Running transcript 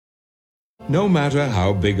No matter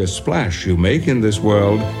how big a splash you make in this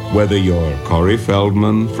world, whether you're Corey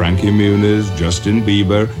Feldman, Frankie Muniz, Justin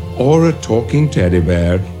Bieber, or a talking teddy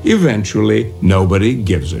bear, eventually nobody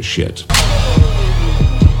gives a shit.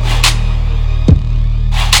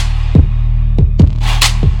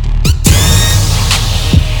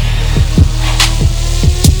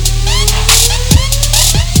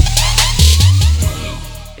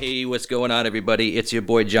 What's going on, everybody? It's your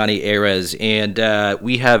boy Johnny Ares, and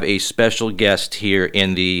we have a special guest here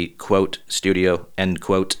in the quote studio, end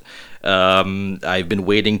quote. I've been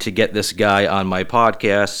waiting to get this guy on my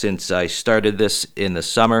podcast since I started this in the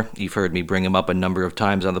summer. You've heard me bring him up a number of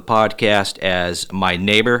times on the podcast as my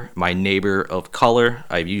neighbor of color.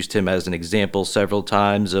 I've used him as an example several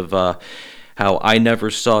times of how I never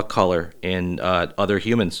saw color in other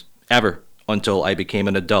humans, ever, until I became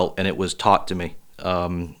an adult and it was taught to me.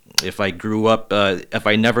 If I grew up, if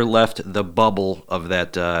I never left the bubble of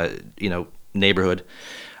that, neighborhood,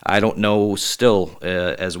 I don't know still,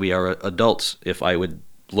 as we are adults, if I would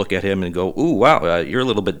look at him and go, ooh, wow, you're a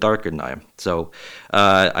little bit darker than I am. So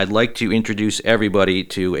I'd like to introduce everybody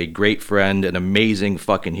to a great friend, an amazing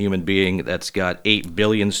fucking human being that's got 8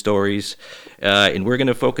 billion stories. And we're going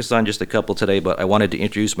to focus on just a couple today, but I wanted to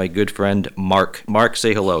introduce my good friend, Mark. Mark,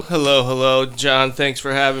 say hello. Hello, John. Thanks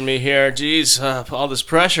for having me here. Jeez, all this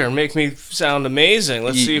pressure make me sound amazing.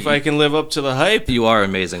 Let's see if I can live up to the hype. You are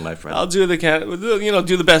amazing, my friend. I'll do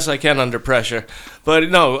the best I can under pressure. But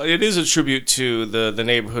no, it is a tribute to the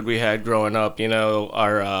neighborhood we had growing up. You know,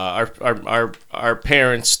 our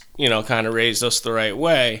parents, kind of raised us the right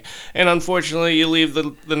way. And unfortunately, you leave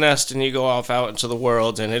the nest and you go off out into the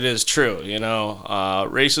world, and it is true,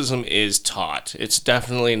 racism is taught. It's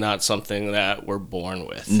definitely not something that we're born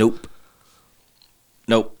with. Nope,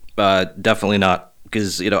 definitely not.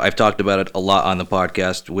 Because, I've talked about it a lot on the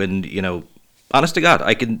podcast when, honest to God,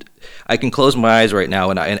 I can close my eyes right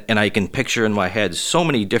now and I can picture in my head so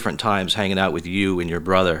many different times hanging out with you and your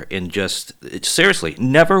brother, and just, seriously,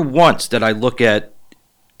 never once did I look at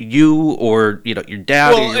you or your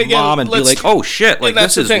dad or your mom and be like, oh shit, like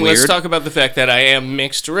this is weird. Let's talk about the fact that I am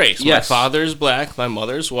mixed race. Yes. My father's black, my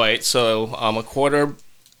mother's white, so I'm a quarter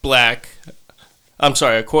black. I'm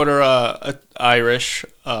sorry, a quarter Irish,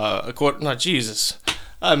 a quarter. No, Jesus.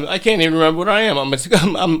 I can't even remember what I am.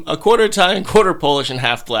 I'm a quarter Italian, quarter Polish, and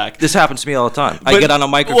half black. This happens to me all the time. I get on a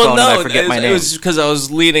microphone and I forget my name. It was because I was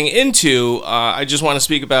leading into, I just want to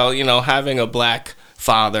speak about, having a black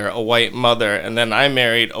father, a white mother, and then I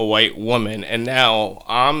married a white woman, and now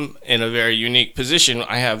I'm in a very unique position.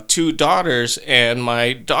 I have 2 daughters, and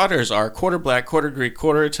my daughters are quarter black, quarter Greek,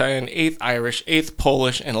 quarter Italian, 1/8 Irish, 1/8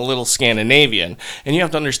 Polish, and a little Scandinavian. And you have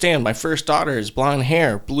to understand, my first daughter is blonde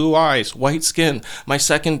hair, blue eyes, white skin. My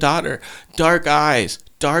second daughter, dark eyes,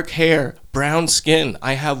 dark hair, brown skin.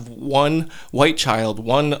 I have 1 white child,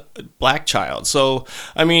 1 black child. So,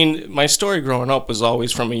 my story growing up was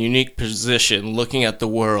always from a unique position, looking at the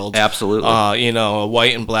world. Absolutely. A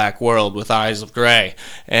white and black world with eyes of gray.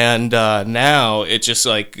 And now it just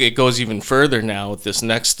it goes even further now with this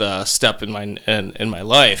next step in my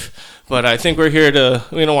life. But I think we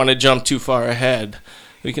don't want to jump too far ahead.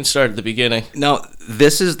 We can start at the beginning. Now,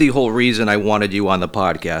 this is the whole reason I wanted you on the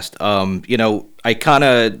podcast.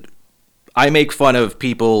 I make fun of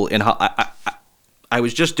people in. I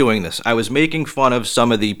was just doing this. I was making fun of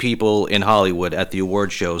some of the people in Hollywood at the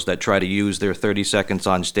award shows that try to use their 30 seconds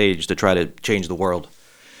on stage to try to change the world.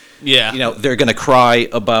 Yeah. They're going to cry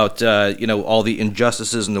about, all the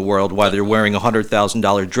injustices in the world while they're wearing a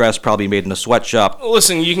 $100,000 dress probably made in a sweatshop.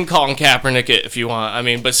 Listen, you can Colin Kaepernick it if you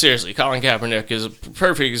want. But seriously, Colin Kaepernick is a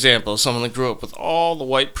perfect example of someone that grew up with all the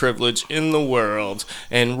white privilege in the world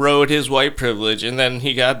and rode his white privilege, and then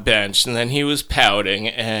he got benched, and then he was pouting,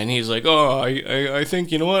 and he's like, oh, I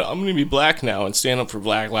think, you know what, I'm going to be black now and stand up for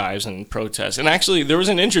black lives and protest. And actually, there was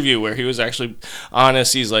an interview where he was actually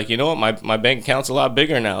honest. He's like, you know what, my bank account's a lot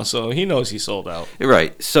bigger now. So he knows he sold out.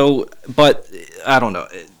 Right. So, but I don't know.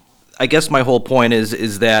 I guess my whole point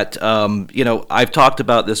is that, I've talked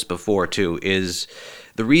about this before too, is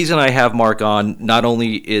the reason I have Mark on, not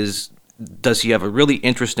only does he have a really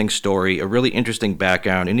interesting story, a really interesting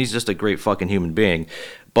background, and he's just a great fucking human being,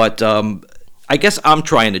 but I guess I'm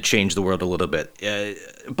trying to change the world a little bit.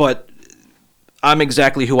 But I'm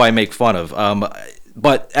exactly who I make fun of.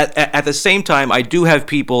 But at the same time, I do have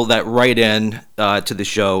people that write in to the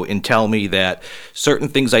show and tell me that certain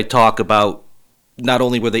things I talk about, not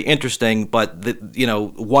only were they interesting, but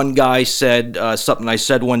one guy said something I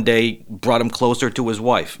said one day brought him closer to his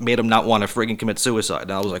wife, made him not want to friggin' commit suicide.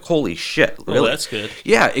 And I was like, holy shit, really? Oh, that's good.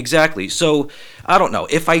 Yeah, exactly. So I don't know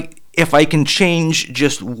if I if I can change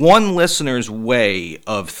just one listener's way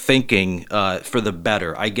of thinking for the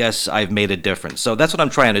better, I guess I've made a difference. So that's what I'm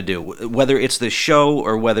trying to do. Whether it's the show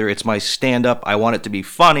or whether it's my stand-up, I want it to be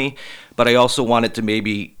funny, but I also want it to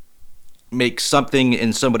maybe make something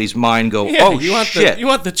in somebody's mind go, Yeah, oh, shit. you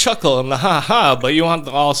want the chuckle and the ha-ha, but you want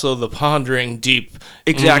also the pondering deep.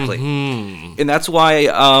 Exactly. And that's why,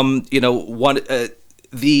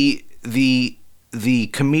 the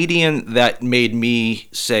comedian that made me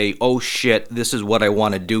say, oh shit, this is what I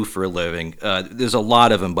want to do for a living, there's a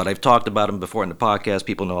lot of them, but I've talked about him before in the podcast,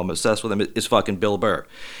 people know I'm obsessed with him, is fucking Bill Burr.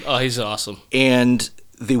 Oh, he's awesome. And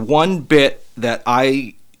the one bit that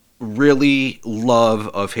I really love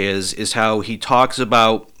of his is how he talks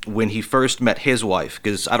about when he first met his wife,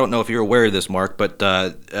 because I don't know if you're aware of this, Mark, but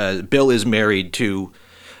Bill is married to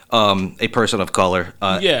a person of color,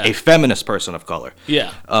 a feminist person of color.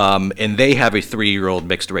 Yeah. And they have a 3-year-old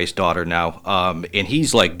mixed race daughter now. And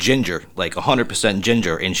he's like ginger, like 100%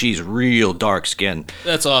 ginger, and she's real dark skinned.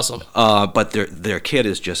 That's awesome. But their kid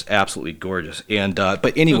is just absolutely gorgeous. And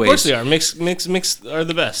but anyways, of course they are. Mixed are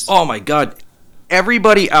the best. Oh my God,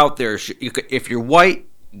 everybody out there, if you're white,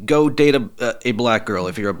 go date a black girl.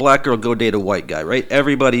 If you're a black girl, go date a white guy, right?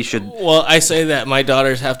 Everybody should. Well, I say that my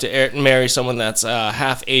daughters have to marry someone that's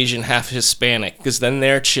half Asian, half Hispanic, because then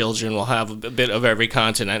their children will have a bit of every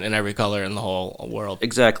continent and every color in the whole world.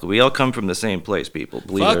 Exactly. We all come from the same place, people.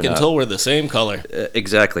 Believe it or not. Until we're the same color.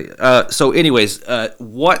 Exactly. So anyways,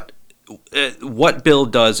 what Bill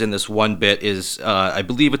does in this one bit is, I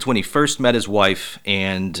believe it's when he first met his wife,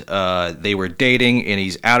 and they were dating, and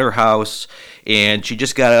he's at her house, and she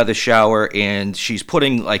just got out of the shower, and she's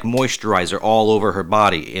putting like moisturizer all over her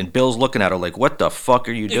body, and Bill's looking at her like, what the fuck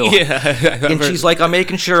are you doing? Yeah. And she's like, I'm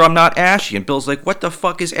making sure I'm not ashy. And Bill's like, what the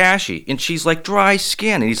fuck is ashy? And she's like, dry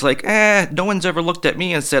skin. And he's like, no one's ever looked at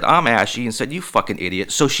me and said I'm ashy, and said, you fucking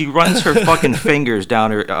idiot. So she runs her fucking fingers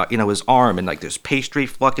down her, his arm, and like there's pastry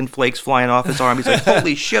fucking flakes flying off his arm. He's like,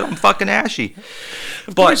 holy shit, I'm fucking ashy.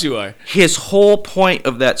 Of course you are. His whole point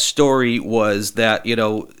of that story was that,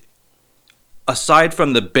 aside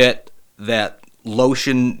from the bit that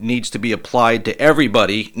lotion needs to be applied to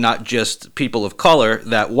everybody, not just people of color,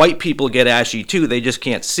 that white people get ashy too, they just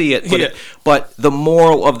can't see it. But the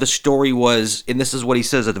moral of the story was, and this is what he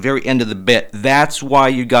says at the very end of the bit, that's why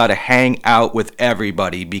you got to hang out with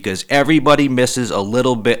everybody, because everybody misses a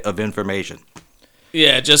little bit of information.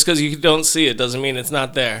 Yeah, just because you don't see it doesn't mean it's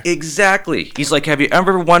not there. Exactly. He's like, have you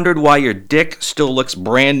ever wondered why your dick still looks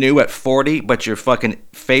brand new at 40, but your fucking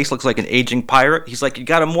face looks like an aging pirate? He's like, you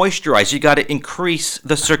got to moisturize. You got to increase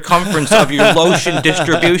the circumference of your lotion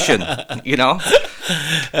distribution,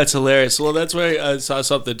 That's hilarious. Well, that's where I saw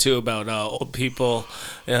something, too, about old people,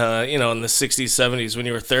 in the 60s, 70s. When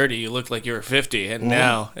you were 30, you looked like you were 50. And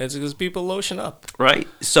now it's because people lotion up. Right.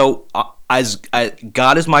 So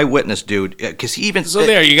God is my witness, dude, because he even... So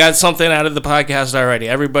there, you got something out of the podcast already.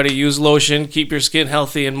 Everybody use lotion, keep your skin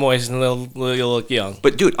healthy and moist, and you'll look young.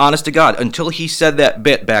 But, dude, honest to God, until he said that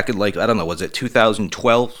bit back in, like, I don't know, was it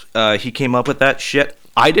 2012 he came up with that shit?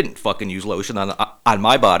 I didn't fucking use lotion on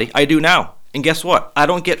my body. I do now. And guess what? I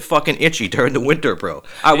don't get fucking itchy during the winter, bro.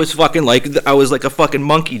 I was like a fucking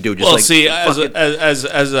monkey, dude. Just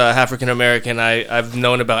as a African American, I've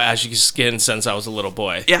known about ashy skin since I was a little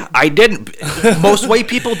boy. Yeah, I didn't. Most white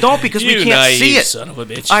people don't, because we can't see it. Son of a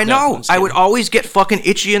bitch. I know. No, I would always get fucking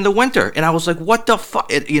itchy in the winter, and I was like, "What the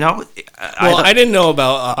fuck?" Well, I didn't know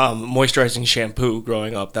about moisturizing shampoo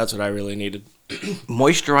growing up. That's what I really needed.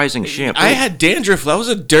 Moisturizing shampoo. I had dandruff. I was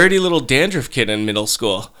a dirty little dandruff kid in middle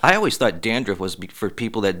school. I always thought dandruff was for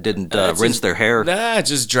people that didn't rinse their hair. Nah,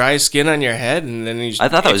 just dry skin on your head, and then you. I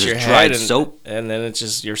thought that was just dried soap, and then it's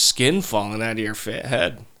just your skin falling out of your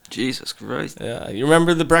head. Jesus Christ! Yeah, you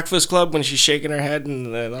remember the Breakfast Club when she's shaking her head and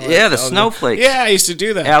the snowflakes. Yeah, I used to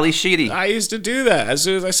do that. Ali Sheedy. I used to do that. As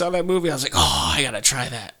soon as I saw that movie, I was like, oh, I gotta try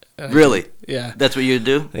that. Really? Yeah. That's what you'd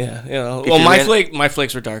do? Yeah. Well, my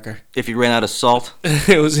flakes were darker. If you ran out of salt?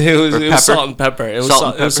 it was salt and pepper. It was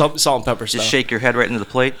salt and pepper stuff. Just shake your head right into the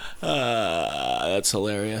plate? That's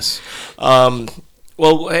hilarious.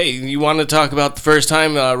 Well, hey, you want to talk about the first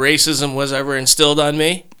time racism was ever instilled on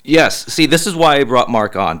me? Yes. See, this is why I brought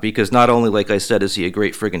Mark on, because not only, like I said, is he a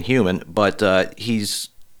great friggin' human, but he's...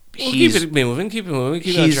 Keep it moving. Keep on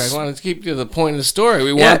track. I want to keep to the point of the story.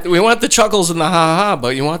 We want the chuckles and the ha-ha,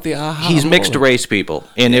 but you want the aha. He's mixed race, people.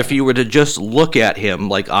 And if you were to just look at him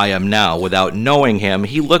like I am now without knowing him,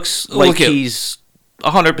 he looks like he's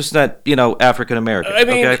 100%, African American. I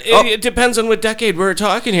mean, it depends on what decade we're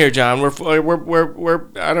talking here, John. We're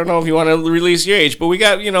I don't know if you want to release your age, but we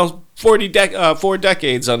got, 4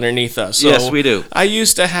 decades underneath us. So Yes, we do. I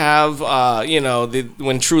used to have,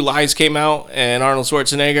 when True Lies came out and Arnold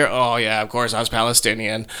Schwarzenegger, oh yeah, of course I was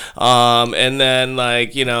Palestinian. And then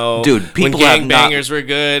Dude, when people have gangbangers were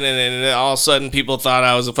good, and then all of a sudden people thought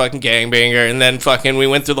I was a fucking gangbanger, and then fucking we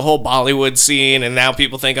went through the whole Bollywood scene, and now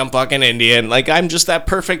people think I'm fucking Indian. Like, I'm just that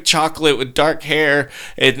perfect chocolate with dark hair,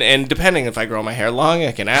 and depending if I grow my hair long,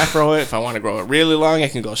 I can afro it. If I want to grow it really long, I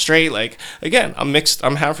can go straight. Like, again, I'm mixed.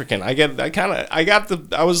 I'm African. I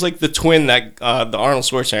was like the twin that the Arnold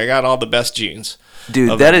Schwarzenegger. I got all the best genes.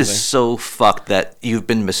 Dude, that is so fucked that you've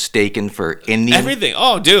been mistaken for Indian. Everything.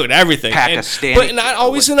 Oh, dude, everything. Pakistani. But not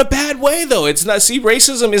always in a bad way, though. It's not. See,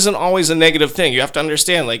 racism isn't always a negative thing. You have to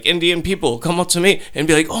understand. Like, Indian people come up to me and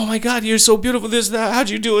be like, "Oh my God, you're so beautiful. This, that.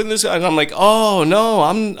 How'd you do in this?" And I'm like, "Oh no,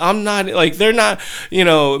 I'm not." Like, they're not.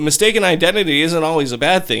 Mistaken identity isn't always a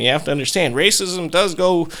bad thing. You have to understand. Racism does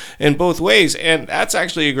go in both ways, and that's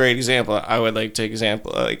actually a great example. I would like to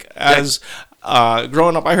example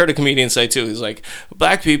growing up, I heard a comedian say too, he's like,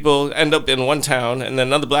 black people end up in one town, and then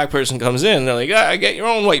another black person comes in, they're like, get your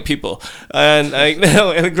own white people. And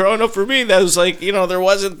and growing up for me, that was like, there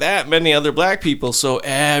wasn't that many other black people, so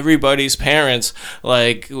everybody's parents,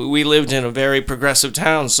 like, we lived in a very progressive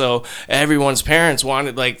town, so everyone's parents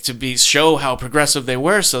wanted to show how progressive they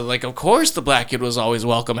were, so like, of course the black kid was always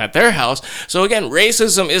welcome at their house. So again,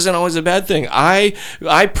 racism isn't always a bad thing. I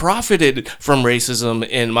profited from racism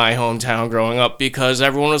in my hometown growing up, because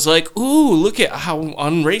everyone was like, ooh, look at how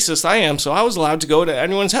unracist I am. So I was allowed to go to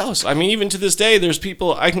anyone's house. I mean, even to this day, there's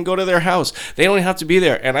people, I can go to their house. They don't have to be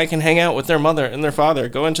there, and I can hang out with their mother and their father,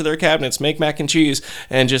 go into their cabinets, make mac and cheese,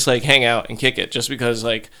 and just hang out and kick it, just because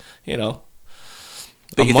But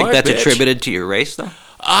you think that's attributed to your race, though?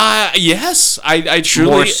 Yes, I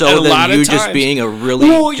truly, more so a than lot you of just times, being a really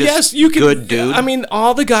good dude. I mean,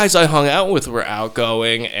 all the guys I hung out with were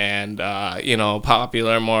outgoing and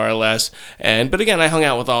popular, more or less. But again, I hung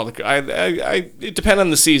out with all the. It depended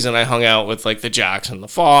on the season. I hung out with the jocks in the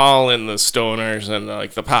fall, and the stoners, and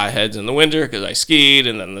the potheads in the winter, because I skied.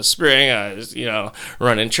 And then the spring, I was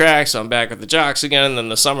running tracks. So I'm back with the jocks again. And then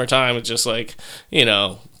the summertime, it's just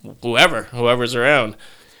whoever's around.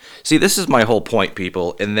 See, this is my whole point,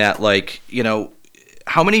 people, in that,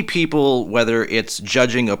 how many people, whether it's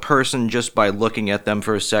judging a person just by looking at them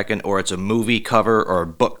for a second, or it's a movie cover or a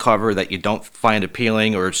book cover that you don't find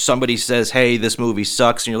appealing, or somebody says, hey, this movie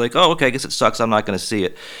sucks, and you're like, oh, okay, I guess it sucks, I'm not going to see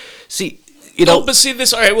it. See, but see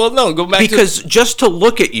this, all right, well, no, go back because just to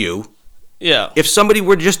look at you, yeah. If somebody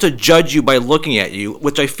were just to judge you by looking at you,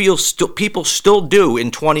 which I feel people still do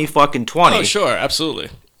in 2020. Oh, sure,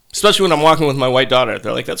 absolutely. Especially when I'm walking with my white daughter.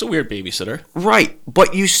 They're like, that's a weird babysitter. Right.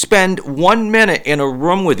 But you spend 1 minute in a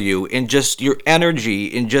room with you and just your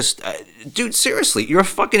energy and just... dude, seriously, you're a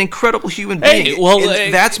fucking incredible human being. Hey, well...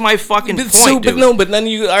 that's my fucking point, dude. But then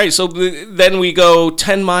you... All right, so then we go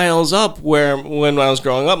 10 miles up where, when I was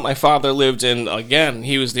growing up, my father lived in... Again,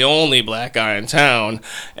 he was the only black guy in town.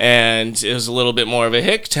 And it was a little bit more of a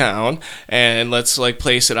hick town. And let's,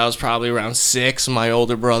 place it, I was probably around 6. My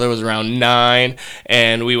older brother was around 9.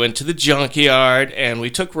 And we went to the junkyard, and we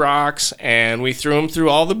took rocks, and we threw them through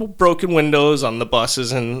all the broken windows on the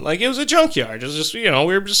buses, and it was a junkyard. It was just, we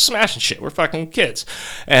were just smashing shit. We're fucking kids.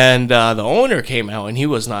 And the owner came out, and he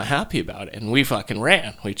was not happy about it, and we fucking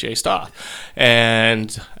ran. We chased off.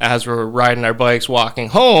 And as we're riding our bikes walking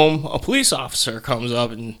home, a police officer comes up,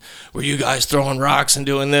 and, were you guys throwing rocks and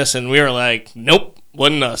doing this? And we were like, nope.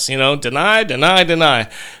 Wasn't us, deny.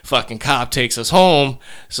 Fucking cop takes us home.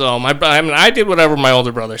 So I did whatever my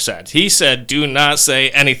older brother said. He said, do not say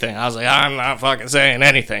anything. I was like, I'm not fucking saying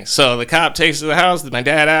anything. So the cop takes us to the house. My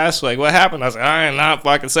dad asked, what happened? I was like, I am not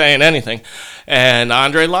fucking saying anything. And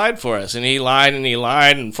Andre lied for us. And he lied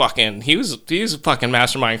and fucking, he's a fucking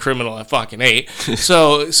mastermind criminal at fucking 8.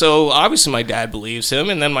 So obviously my dad believes him.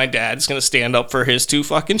 And then my dad's going to stand up for his 2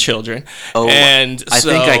 fucking children. Oh, and I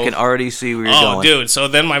think I can already see where you're going. Oh, dude. So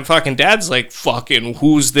then my fucking dad's like, fucking,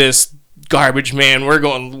 who's this garbage man? We're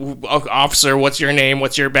going, officer, what's your name?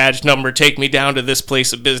 What's your badge number? Take me down to this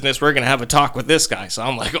place of business. We're going to have a talk with this guy. So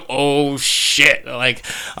I'm like, oh, shit.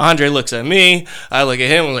 Andre looks at me. I look at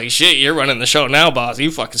him. I'm like, shit, you're running the show now, boss.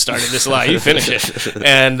 You fucking started this lie. You finish it.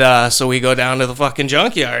 And so we go down to the fucking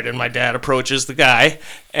junkyard, and my dad approaches the guy,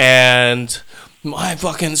 and... my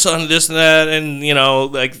fucking son, this and that, and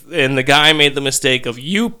and the guy made the mistake of,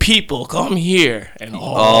 you people come here, and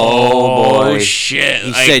oh boy, shit,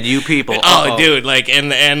 he said you people. Oh, dude,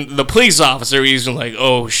 and the police officer, he's like,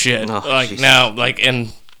 oh shit, oh, now,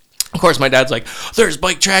 and Of course, my dad's like, there's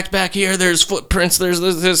bike tracks back here, there's footprints, there's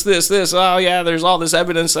this. Oh, yeah, there's all this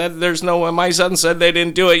evidence that there's no, my son said they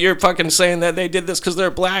didn't do it. You're fucking saying that they did this because they're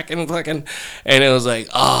black and fucking, and it was like,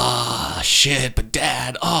 shit, but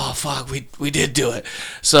Dad, fuck, we did do it.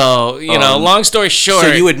 So, you know, long story short.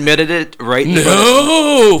 So you admitted it right in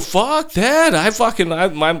No, fuck that.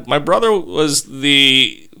 My brother was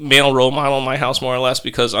the male role model in my house, more or less,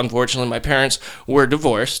 because unfortunately my parents were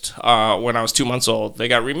divorced when I was 2 months old. They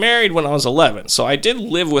got remarried when I was 11, so I did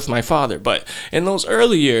live with my father. But in those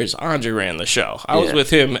early years, Andre ran the show. I was with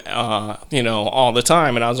him, all the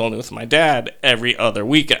time, and I was only with my dad every other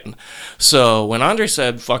weekend. So when Andre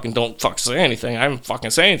said, "Fucking don't say anything," I didn't fucking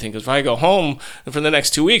say anything, because if I go home for the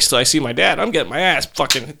next 2 weeks till I see my dad, I'm getting my ass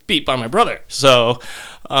fucking beat by my brother. So.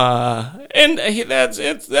 That's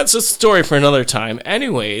a story for another time.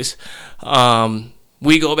 Anyways,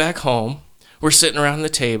 we go back home. We're sitting around the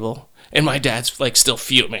table, and my dad's like still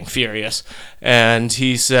furious, and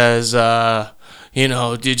he says,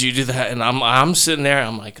 did you do that? And I'm sitting there.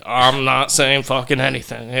 I'm like, I'm not saying fucking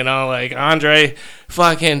anything. Like Andre,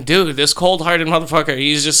 fucking dude, this cold-hearted motherfucker.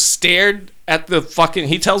 He's just stared at the fucking,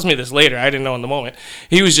 he tells me this later, I didn't know in the moment,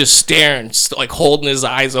 he was just staring, like holding his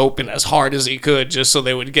eyes open as hard as he could just so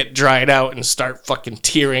they would get dried out and start fucking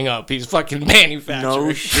tearing up. He's fucking manufacturing.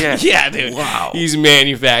 No shit. Yeah, dude. Wow. He's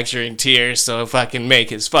manufacturing tears so fucking make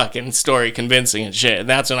his fucking story convincing and shit. And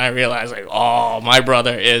that's when I realized, like, oh, my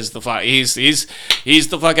brother is the he's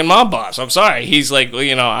the fucking mob boss. I'm sorry. He's like,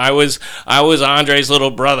 I was Andre's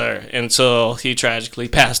little brother until he tragically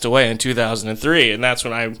passed away in 2003, and that's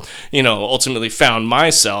when I, ultimately found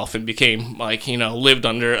myself and became like, lived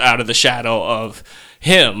out of the shadow of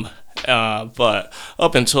him. But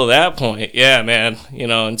up until that point, yeah, man,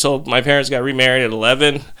 until my parents got remarried at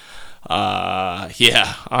 11,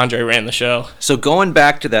 Andre ran the show. So going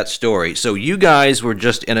back to that story, so you guys were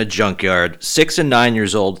just in a junkyard, 6 and 9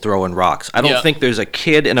 years old, throwing rocks. I don't think there's a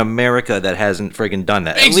kid in America that hasn't friggin' done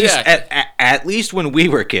that. Exactly. At least when we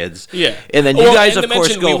were kids. Yeah. And then you guys, of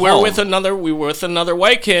course, go home. We were with another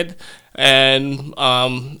white kid. And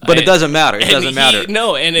but it doesn't matter. It doesn't matter.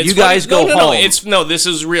 No, and it's you guys go home. This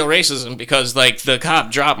is real racism, because like the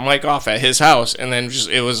cop dropped Mike off at his house, and then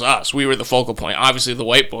it was us. We were the focal point. Obviously, the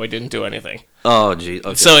white boy didn't do anything. Oh, gee.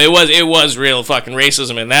 Okay. So it was real fucking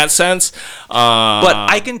racism in that sense. But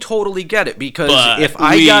I can totally get it, because if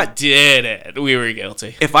I did it, we were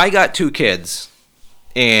guilty. If I got 2 kids,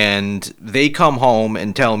 and they come home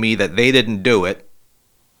and tell me that they didn't do it,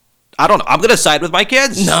 I don't know. I'm gonna side with my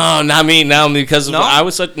kids. No, not me. Now, because I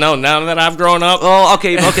was such. No, now that I've grown up. Oh,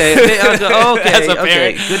 okay. That's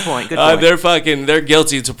okay. Good point. They're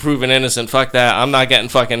guilty to proven innocent. Fuck that. I'm not getting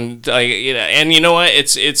fucking. And you know what?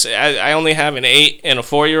 I only have an 8 and a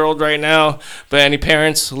 4-year-old right now. But any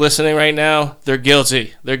parents listening right now, they're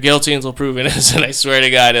guilty. They're guilty until proven innocent. I swear to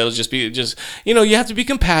God, it'll just be you have to be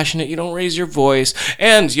compassionate. You don't raise your voice,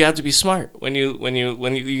 and you have to be smart when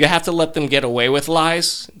you have to let them get away with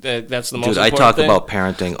lies. That's the most important thing. I talk about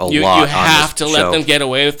parenting a lot. You have to let them get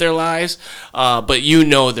away with their lies, but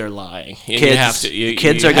they're lying.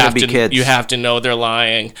 Kids are going to be kids. You have to know they're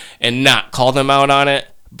lying and not call them out on it.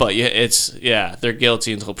 But they're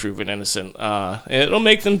guilty until proven innocent. It'll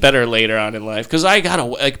make them better later on in life. Because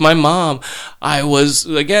my mom,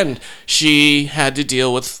 she had to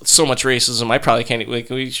deal with so much racism. I probably can't,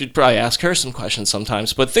 we should probably ask her some questions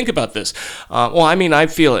sometimes. But think about this. I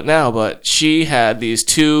feel it now, but she had these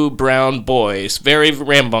 2 brown boys, very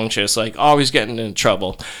rambunctious, like always getting in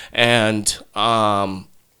trouble. And,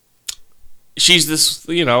 she's this,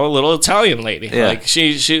 a little Italian lady. Yeah. Like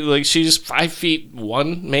she's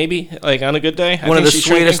 5'1", maybe, like on a good day. One of the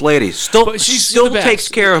sweetest ladies. Still takes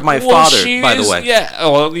care of my father, by the way. Yeah.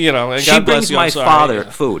 Well, and she brings my father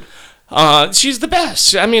food. She's the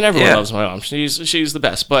best. I mean, everyone loves my mom. She's the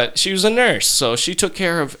best. But she was a nurse, so she took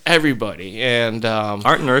care of everybody. And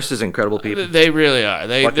aren't nurses incredible people? They really are.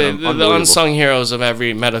 They're the unsung heroes of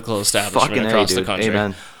every medical establishment across the country.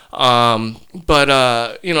 Amen. So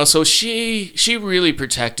she really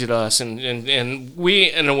protected us, and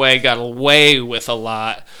we in a way got away with a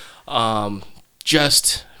lot,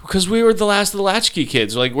 just because we were the last of the latchkey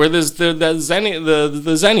kids. Like we're the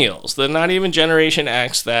Zennials, the not even Generation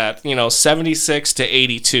X, that 76 to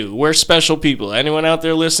 82. We're special people. Anyone out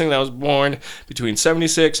there listening that was born between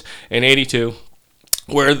 76 and 82.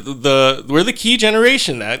 We're the key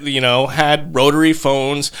generation that had rotary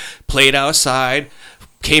phones, played outside,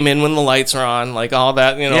 came in when the lights are on, like all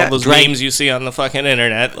that, Yeah, those memes you see on the fucking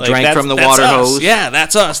internet. Like, drank from the that's water us. hose. Yeah,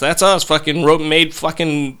 that's us. Fucking made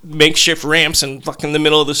fucking makeshift ramps in fucking the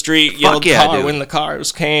middle of the street. Yelled yeah, car dude. when the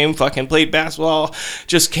cars came. Fucking played basketball.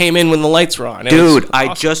 Just came in when the lights were on. It Dude, was I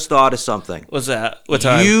awesome. just thought of something. What's that? What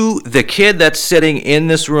time? The kid that's sitting in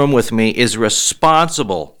this room with me, is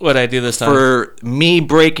responsible What'd I do this time? for me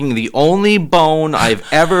breaking the only bone I've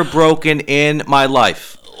ever broken in my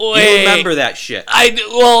life. Wait. You remember that shit? I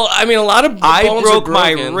mean, a lot of bones I broke are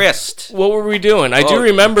my broken. wrist. What were we doing? I do Oh,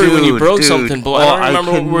 remember when you dude, broke dude. something, but Oh, I don't I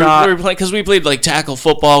remember what we cannot- were playing, because we played like tackle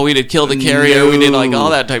football. We did kill the carrier. We did like all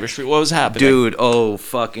that type of shit. What was happening? Dude, oh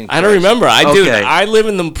fucking I don't Christ. remember. Okay. I live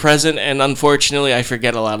in the present, and unfortunately, I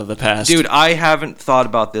forget a lot of the past. Dude, I haven't thought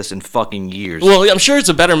about this in fucking years. Well, I'm sure it's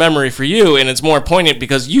a better memory for you, and it's more poignant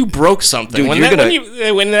because you broke something. Dude,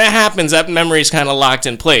 When that happens, that memory's kind of locked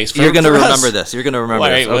in place. You're going to for us- remember this. You're going to remember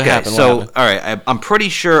this. What Okay, happened? so, What happened? all right, I'm pretty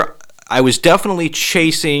sure I was definitely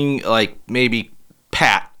chasing, like, maybe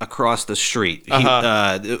Pat across the street.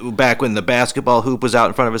 Back when the basketball hoop was out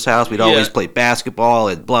in front of his house, we'd always play basketball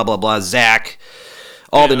and blah, blah, blah, Zach.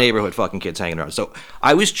 All the neighborhood fucking kids hanging around. So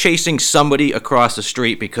I was chasing somebody across the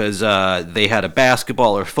street because they had a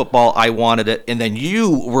basketball or football. I wanted it. And then you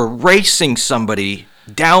were racing somebody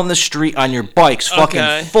down the street on your bikes,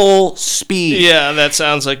 fucking full speed. Yeah, that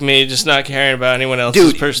sounds like me just not caring about anyone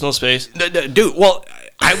else's Dude, personal space. Dude, well,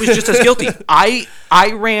 I was just as guilty. I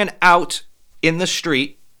ran out in the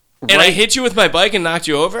street. And I hit you with my bike and knocked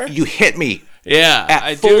you over? You hit me. Yeah, At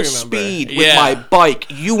I do full remember. speed with my bike.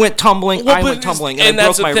 You went tumbling, I went tumbling, and I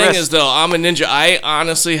that's broke the my thing wrist. is, though, I'm a ninja. I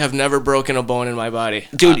honestly have never broken a bone in my body.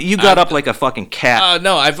 Dude, you got up like a fucking cat.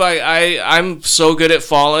 No, I'm so good at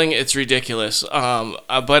falling, it's ridiculous.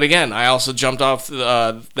 But again, I also jumped off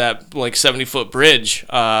that like 70-foot bridge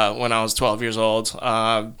when I was 12 years old.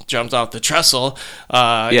 Jumped off the trestle. Dude,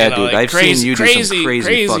 I've seen you do some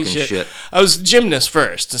crazy fucking shit. I was a gymnast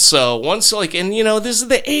first, so once this is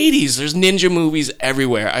the 80s. There's ninja movies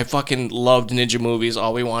everywhere. I fucking loved ninja movies.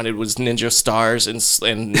 All we wanted was ninja stars and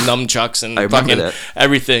nunchucks and fucking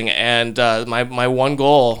everything. And my one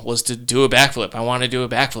goal was to do a backflip. I want to do a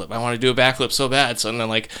backflip so bad. So then,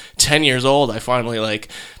 like 10 years old, I finally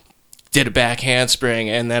did a back handspring,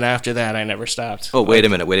 and then after that, I never stopped. Oh, wait a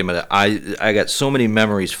minute. I got so many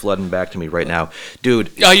memories flooding back to me right now. Dude.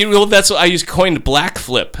 That's what I coined black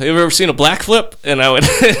flip. Have you ever seen a black flip? And I would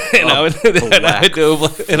I would do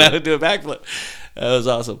a backflip. That was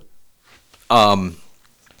awesome.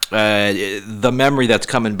 The memory that's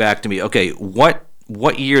coming back to me. Okay,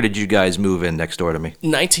 what year did you guys move in next door to me?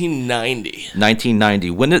 1990. 1990.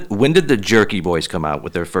 When did the Jerky Boys come out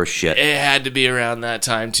with their first shit? It had to be around that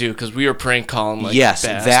time too, because we were prank calling like yes,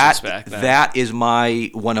 bastards back then. that is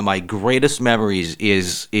one of my greatest memories.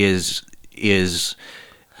 Is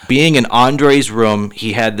being in Andre's room.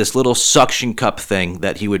 He had this little suction cup thing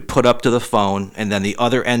that he would put up to the phone, and then the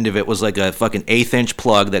other end of it was like a fucking 1/8-inch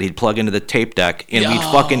plug that he'd plug into the tape deck, and we'd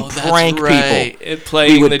fucking prank people.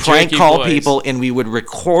 We would prank call people, and we would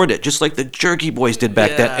record it just like the Jerky Boys did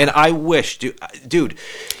back then. And I wish, dude,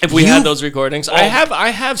 if we had those recordings, I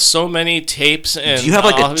have so many tapes. And do you have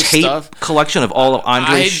like all a his tape stuff. collection of all of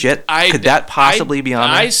Andre's shit? Could that possibly be on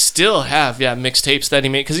there? I still have mixtapes that he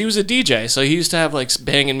made, because he was a DJ, so he used to have like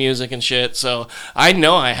banging music and shit. So I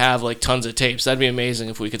know I have like tons of tapes. That'd be amazing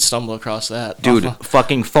if we could stumble across that. Dude,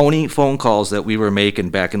 fucking phony phone calls that we were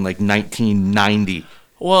making back in like 1990.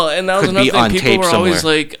 Well, and that was Could be another on thing. People tape were always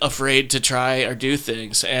somewhere. like afraid to try or do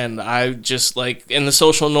things, and I just like in the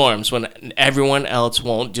social norms when everyone else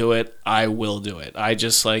won't do it, I will do it. I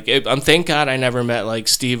just thank God I never met like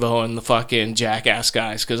Steve-O and the fucking Jackass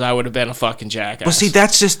guys, because I would have been a fucking jackass. Well, see,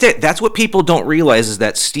 that's just it. That's what people don't realize is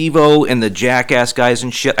that Steve-O and the Jackass guys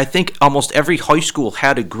and shit. I think almost every high school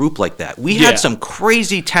had a group like that. We had some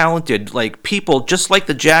crazy talented like people just like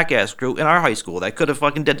the Jackass group in our high school that could have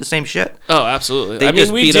fucking did the same shit. Oh, absolutely. They I mean,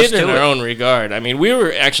 just we beat us did in to our it. own regard. I mean, we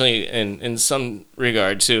were actually in some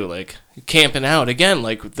regard too, like camping out again,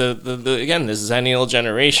 like the again this Zennial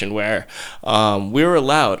generation where we were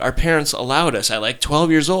allowed, our parents allowed us at like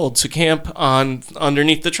 12 years old to camp on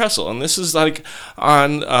underneath the trestle, and this is like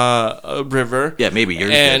on a river. Yeah, maybe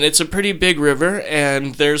yours and did. it's a pretty big river,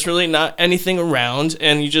 and there's really not anything around,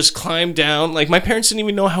 and you just climb down. Like my parents didn't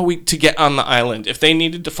even know how to get on the island. If they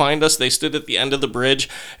needed to find us, they stood at the end of the bridge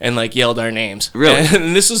and like yelled our names. Really?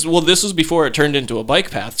 And this was before it turned into a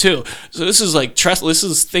bike path too. So this is like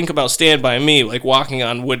think about Stand By Me, like walking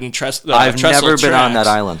on wooden I've never been on that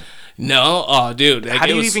island. No, oh, dude. Like, How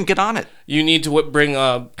do you even get on it? You need to bring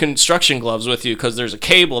construction gloves with you because there's a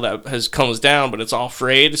cable that comes down, but it's all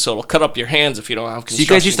frayed, so it'll cut up your hands if you don't have construction So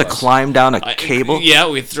you guys used gloves. to climb down a cable? Yeah,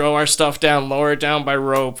 we'd throw our stuff down, lower it down by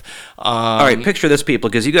rope. All right, picture this, people,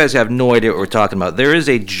 because you guys have no idea what we're talking about. There is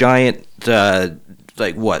a giant,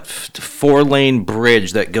 4-lane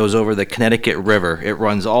bridge that goes over the Connecticut River. It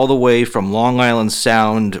runs all the way from Long Island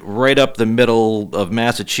Sound right up the middle of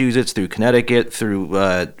Massachusetts through Connecticut, through,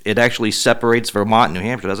 it actually separates Vermont and New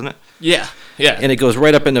Hampshire, doesn't it? Yeah, yeah. And it goes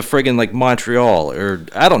right up into friggin' like Montreal, or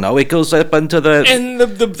I don't know. It goes up into the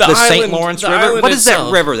island, St. Lawrence the River. island What is itself.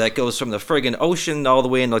 that river that goes from the friggin' ocean all the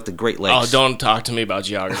way into like the Great Oh, Lakes? don't talk to me about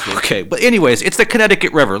geography. Okay, but anyways, it's the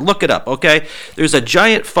Connecticut River. Look it up, okay? There's a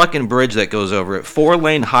giant fucking bridge that goes over it,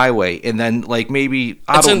 4-lane highway, and then like maybe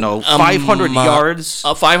I don't know, 500 yards.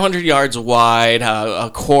 500 yards wide, a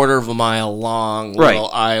quarter of a mile long, Right. little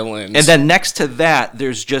island. And then next to that,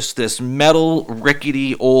 there's just this metal,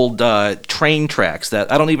 rickety old train tracks that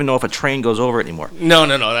I don't even know if a train goes over it anymore. no,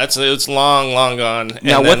 it's long gone.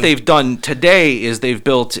 Now, And what then- they've done today is they've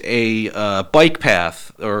built a bike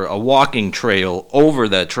path or a walking trail over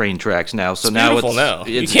the train tracks now. So now beautiful now.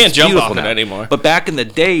 You it's can't jump beautiful off it now. anymore. But back in the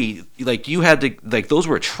day, like you had to, like those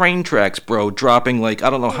were train tracks, bro, dropping like I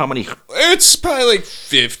don't know how many. It's probably like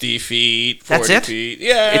 50 feet, 40 That's it? feet.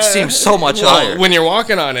 Yeah. It seems so much Well, higher. When you're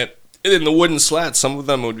walking on it, in the wooden slats, some of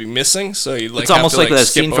them would be missing, so you'd like It's almost have to, like that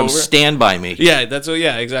skip scene from over. Stand By Me. Yeah,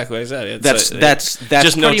 exactly what I said. It's That's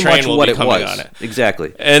just no pretty train much will what be it coming was. on it.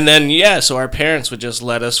 Exactly. And then, so our parents would just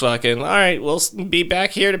let us fucking, all right, we'll be back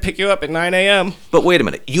here to pick you up at 9 a.m. But wait a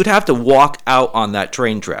minute, you'd have to walk out on that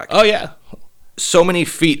train track. Oh, yeah. So many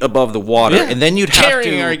feet above the water, Yeah. and then you'd have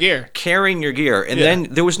Carrying to our gear. carrying your gear, and Yeah. then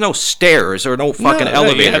there was no stairs or no fucking No,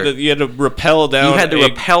 elevator. You had to rappel down. You had to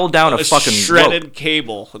rappel down a fucking shredded rope.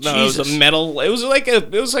 cable. No, Jesus. it was a metal. It was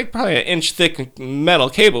like probably an inch thick metal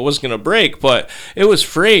cable. It wasn't gonna break, but it was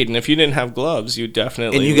frayed, and if you didn't have gloves, you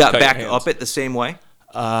definitely. And you would got cut your back hands. up it the same way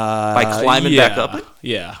by climbing back up it?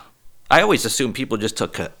 Yeah. I always assumed people just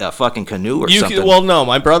took a fucking canoe or You something. could, well, no,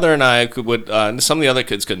 my brother and I would. Some of the other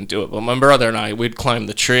kids couldn't do it, but my brother and I would climb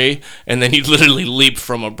the tree, and then you'd literally leap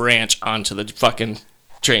from a branch onto the fucking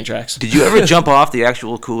train tracks. Did you ever jump off the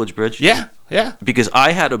actual Coolidge Bridge? Yeah. Because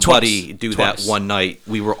I had a buddy do Twice. that one night.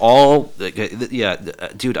 We were all,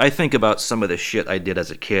 dude, I think about some of the shit I did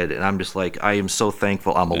as a kid, and I'm just like, I am so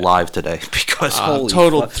thankful I'm alive today because holy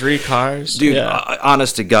Totaled fuck. 3 cars, Dude, Yeah.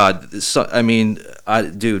 honest to God,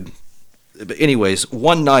 dude. But anyways,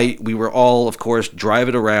 one night we were all, of course,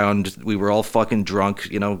 driving around. We were all fucking drunk.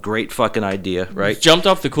 Great fucking idea, right? Jumped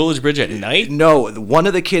off the Coolidge Bridge at night. No, one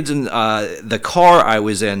of the kids in the car I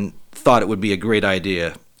was in thought it would be a great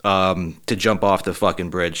idea to jump off the fucking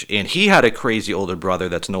bridge, and he had a crazy older brother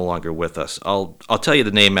that's no longer with us. I'll tell you the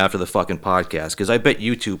name after the fucking podcast because I bet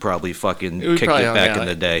you two probably fucking We kicked probably it hung back out. in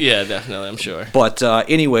the day. Yeah, definitely, I'm sure. But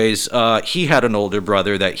anyways, he had an older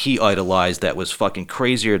brother that he idolized that was fucking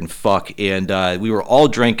crazier than fuck. And we were all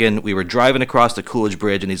drinking. We were driving across the Coolidge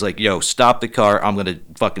Bridge, and he's like, yo, stop the car. I'm going to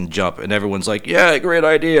fucking jump. And everyone's like, yeah, great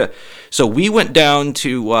idea. So we went down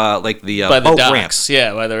to like the By the boat docks,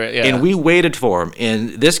 ramp. yeah. And we waited for him. And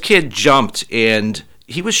this kid jumped, and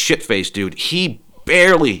he was shit-faced, dude. He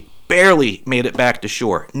barely made it back to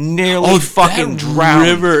shore. Nearly fucking that drowned.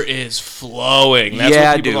 river is flowing. That's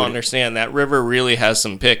Yeah, what people dude. don't understand. That river really has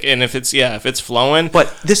some pick, and if it's flowing,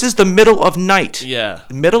 But this is the middle of night. yeah,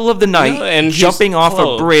 Middle of the night, Yeah, and jumping he's off a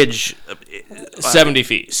close. bridge 70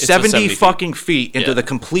 feet, It's a 70 feet. fucking feet into Yeah. the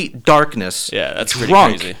complete darkness. Yeah, that's pretty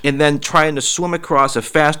drunk, crazy. and then trying to swim across a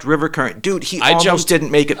fast river current. Dude, he I almost jumped-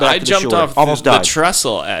 didn't make it back I to the jumped shore. off Almost the died.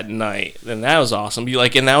 trestle at night, and that was awesome.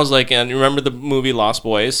 And that was like, and you remember the movie Lost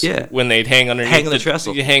Boys? Yeah. When they'd hang underneath Hang on the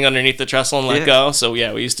trestle. You hang underneath the trestle and let Yeah. go. So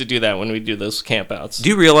yeah, we used to do that when we do those campouts. Do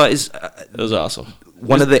you realize It was awesome.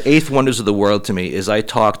 one of the eighth wonders of the world to me is I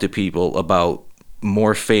talk to people about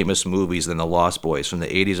more famous movies than The Lost Boys from the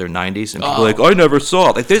 80s or 90s, and people are like, I never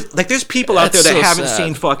saw it. There's people out there That's that so haven't sad.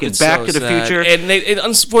 seen fucking It's Back so to the sad. Future. And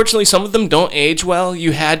unfortunately, some of them don't age well.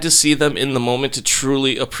 You had to see them in the moment to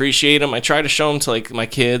truly appreciate them. I try to show them to like my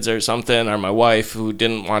kids or something, or my wife who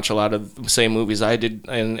didn't watch a lot of the same movies I did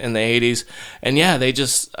in the 80s. And yeah,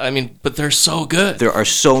 but they're so good. There are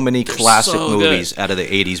so many classic so movies out of the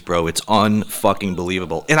 80s, bro. It's unfucking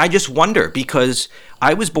believable. And I just wonder, because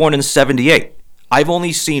I was born in 78. I've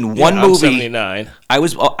only seen one I'm movie. 79.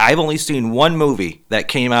 I've only seen one movie that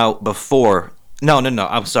came out before No.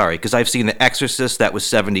 I'm sorry, because I've seen The Exorcist. That was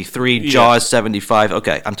 73. Jaws 75.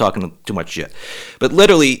 Okay, I'm talking too much shit. But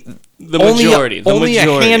literally, only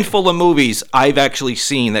a handful of movies I've actually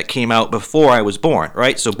seen that came out before I was born.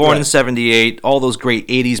 Right. So born in 78. All those great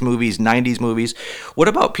 80s movies, 90s movies. What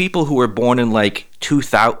about people who were born in like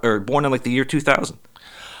 2000 or born in like the year 2000?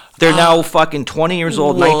 They're now fucking 20 years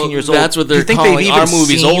old, 19 years old. That's what they're calling our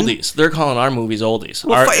movies oldies. They're calling our movies oldies.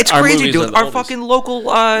 Well, it's crazy, dude. Our fucking local...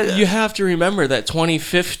 you have to remember that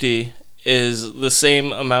 2050 is the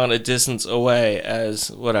same amount of distance away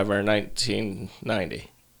as,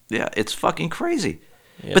 1990. Yeah, it's fucking crazy.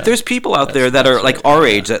 Yeah, but there's people out there that are like our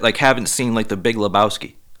age that like haven't seen like The Big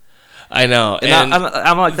Lebowski. I know, and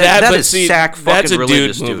I'm like that is sack fucking that's a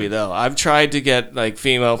religious, dude movie though. I've tried to get like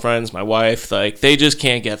female friends, my wife, like they just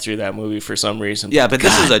can't get through that movie for some reason. Yeah, but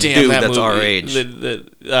this is a dude that's movie, our age.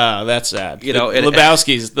 That's sad. You know,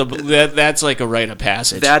 Lebowski's that's like a rite of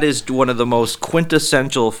passage. That is one of the most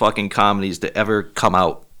quintessential fucking comedies to ever come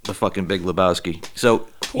out. The fucking Big Lebowski. So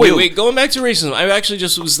wait, going back to racism, I actually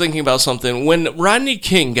just was thinking about something. When Rodney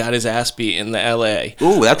King got his ass beat in the L.A.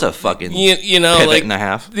 Ooh, that's a fucking you know pivot like and a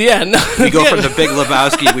half. Yeah, no, we go from the Big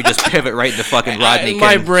Lebowski, we just pivot right into fucking Rodney King.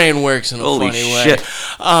 My brain works in a funny way.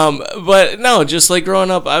 But no, just like growing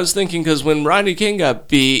up, I was thinking because when Rodney King got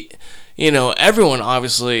beat. You know, everyone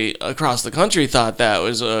obviously across the country thought that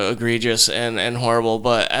was egregious and horrible.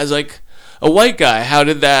 But as like a white guy, how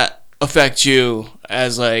did that affect you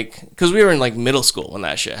as like, because we were in like middle school when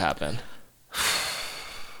that shit happened?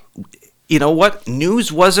 You know what?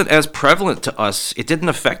 News wasn't as prevalent to us. It didn't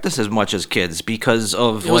affect us as much as kids because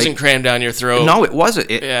of it wasn't crammed down your throat. No, it wasn't.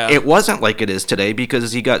 It wasn't like it is today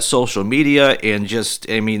because you got social media and just,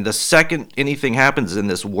 I mean, the second anything happens in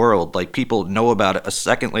this world, like people know about it a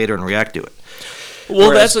second later and react to it. Well,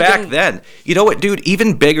 whereas that's back then. You know what, dude?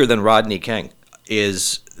 Even bigger than Rodney King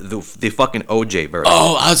is the fucking OJ verdict.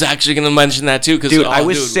 Oh, I was actually going to mention that too. Dude, I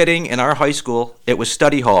was sitting in our high school. It was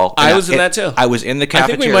study hall. I was in that too. I was in the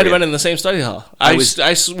cafeteria. I think we might have been in the same study hall.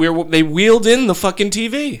 They wheeled in the fucking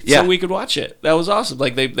TV so we could watch it. That was awesome.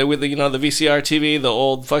 Like they with the VCR TV, the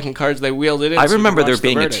old fucking cards. They wheeled it in. I remember there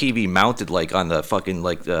being a TV mounted like on the fucking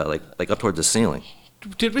like up towards the ceiling.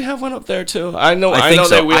 Did we have one up there too? I know so.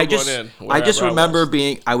 they wheeled one in. I just remember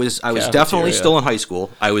I was definitely still in high school.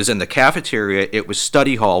 I was in the cafeteria. It was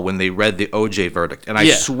study hall when they read the OJ verdict. And I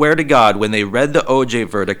swear to God, when they read the OJ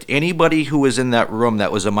verdict, anybody who was in that room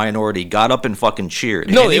that was a minority got up and fucking cheered.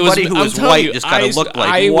 And anybody who was white just kind of looked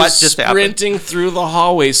like, what just happened? I was sprinting through the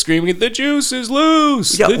hallway screaming, the juice is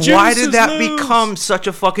loose! Yeah, why did that become such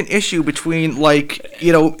a fucking issue between, like,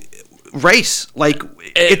 you know, race? Like,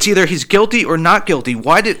 it's either he's guilty or not guilty.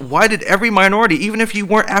 Why did every minority, even if you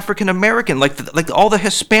weren't African American, like all the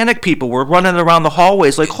Hispanic people were running around the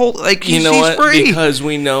hallways like he's free? Because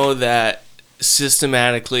we know that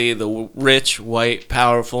systematically the rich, white,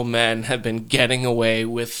 powerful men have been getting away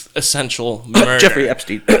with essential murder. Jeffrey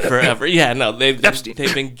Epstein. Forever. Yeah, no, they've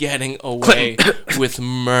been getting away with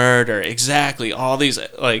murder. Exactly. All these,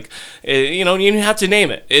 like, you don't even have to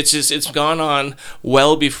name it. It's gone on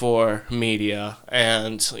well before media.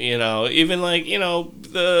 And, even like,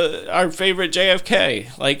 our favorite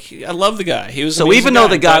JFK. Like, I love the guy. He was so even though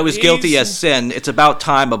the guy was guilty as sin, it's about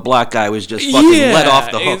time a black guy was just fucking let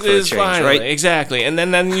off the hook for a change, finally, right? Exactly. And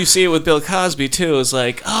then you see it with Bill Cosby too. It's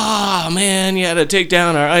like, oh man, you had to take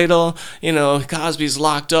down our idol. Cosby's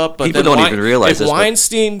locked up, but people don't even realize this. If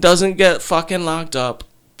Weinstein doesn't get fucking locked up,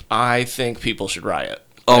 I think people should riot.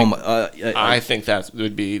 I think that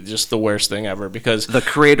would be just the worst thing ever because the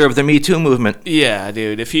creator of the Me Too movement. Yeah,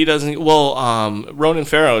 dude. If he doesn't, Ronan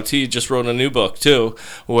Farrow, he just wrote a new book too,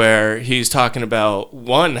 where he's talking about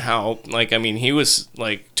how he was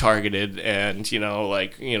like targeted and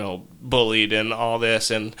bullied and all this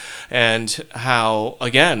and how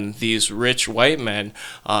again these rich white men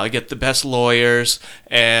get the best lawyers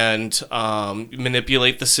and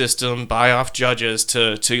manipulate the system, buy off judges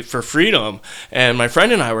for freedom. And my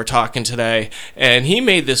friend and I were talking today, and he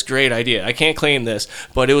made this great idea. I can't claim this,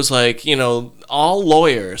 but it was like all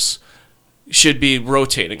lawyers should be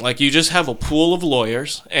rotating. Like you just have a pool of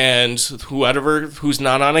lawyers, and who's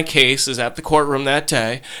not on a case is at the courtroom that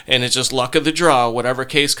day, and it's just luck of the draw. Whatever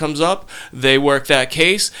case comes up, they work that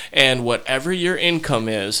case, and whatever your income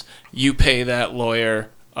is, you pay that lawyer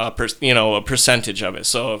a percentage of it.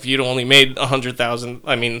 So if you'd only made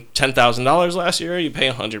 $10,000 last year, you pay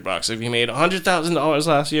 $100. If you made $100,000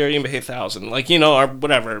 last year, you pay $1,000. Like, or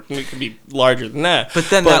whatever. It could be larger than that. But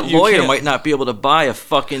then that lawyer might not be able to buy a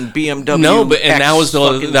fucking BMW. No, that was the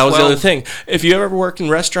other thing. If you ever worked in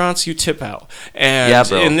restaurants, you tip out. And yeah,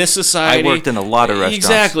 bro. In this society, I worked in a lot of restaurants.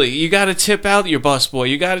 Exactly. You got to tip out your busboy.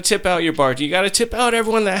 You got to tip out your bartender. You got to tip out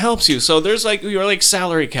everyone that helps you. So there's you're like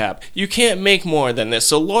salary cap. You can't make more than this.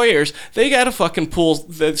 So lawyers, they got to fucking pull.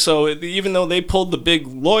 So even though they pulled the big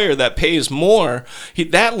lawyer that pays more,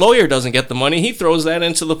 that lawyer doesn't get the money. He throws that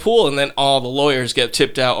into the pool, and then all the lawyers get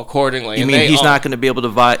tipped out accordingly. You mean he's not going to be able to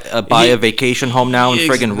buy a vacation home now in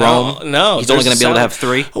friggin' Rome? No. He's only going to be able to have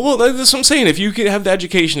 3? Well, that's what I'm saying. If you could have the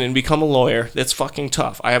education and become a lawyer, that's fucking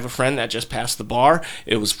tough. I have a friend that just passed the bar.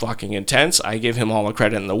 It was fucking intense. I give him all the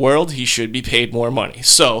credit in the world. He should be paid more money.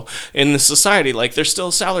 So in the society, there's still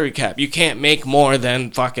a salary cap. You can't make more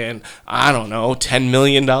than fucking, I don't know, $10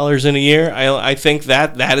 million in a year. I think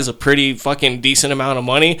that is a pretty fucking decent amount of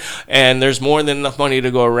money, and there's more than enough money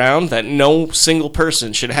to go around that no single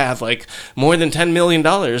person should have more than $10 million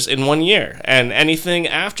in 1 year, and anything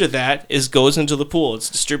after that goes into the pool. It's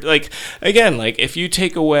distributed. If you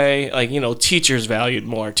take away teachers valued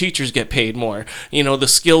more, teachers get paid more, the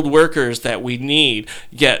skilled workers that we need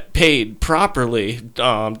get paid properly,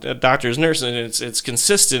 doctors, nurses, and it's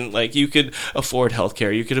consistent. You could afford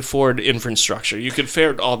healthcare, you could afford infrastructure, you could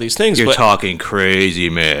afford all these things. You're talking crazy,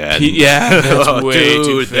 man. Yeah, that's way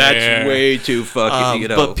too fair. That's way too fucking.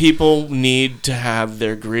 But people need to have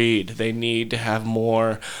their greed. They need to have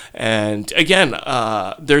more. And again,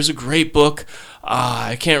 there's a great book.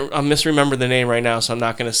 I misremember the name right now, so I'm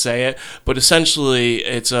not going to say it. But essentially,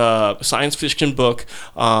 it's a science fiction book.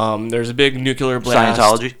 There's a big nuclear blast.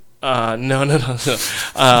 Scientology? No.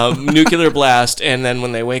 Nuclear blast, and then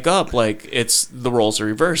when they wake up, it's the roles are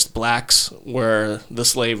reversed. Blacks were the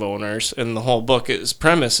slave owners, and the whole book's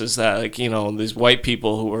premise is that these white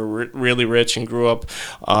people who were really rich and grew up,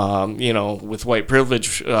 with white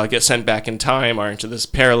privilege, get sent back in time, are into this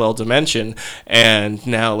parallel dimension, and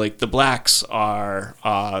now the blacks are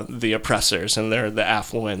the oppressors, and they're the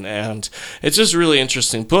affluent, and it's just a really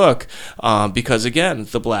interesting book because again,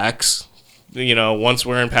 the blacks, once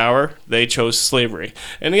we're in power, they chose slavery.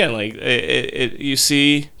 And again, you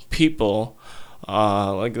see people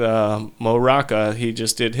Mo Rocca, he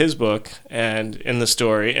just did his book, and in the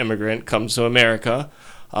story, immigrant comes to America,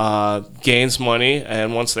 gains money,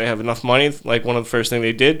 and once they have enough money, one of the first things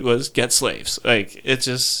they did was get slaves. It's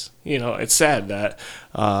just, it's sad that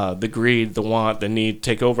the greed, the want, the need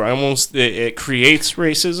take over. It creates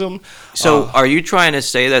racism. So are you trying to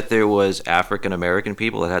say that there was African American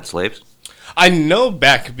people that had slaves? I know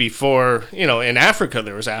back before, in Africa,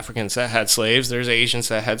 there was Africans that had slaves. There's Asians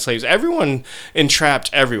that had slaves. Everyone entrapped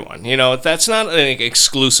everyone. That's not an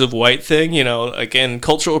exclusive white thing. Again,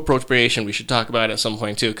 cultural appropriation, we should talk about it at some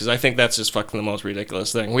point, too, because I think that's just fucking the most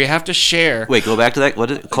ridiculous thing. We have to share. Wait, go back to that.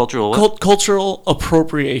 What is it? Cultural what? Cultural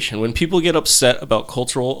appropriation. When people get upset about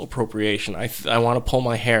cultural appropriation, I want to pull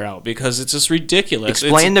my hair out because it's just ridiculous.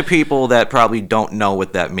 Explain to people that probably don't know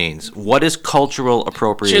what that means. What is cultural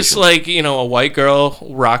appropriation? Just a white girl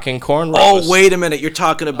rocking cornrows. Oh, wait a minute. You're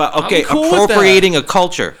talking about, appropriating a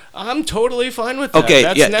culture. I'm totally fine with that. Okay,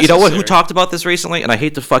 That's yeah. necessary. You know what? Who talked about this recently? And I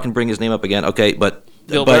hate to fucking bring his name up again. Okay, but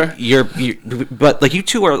Bill Burr? But you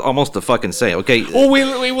two are almost the fucking same. Okay. Well,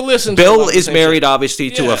 we will listen. Bill is married, obviously,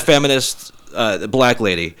 to a feminist black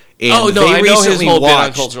lady. And I know his whole bit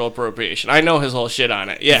on cultural appropriation. I know his whole shit on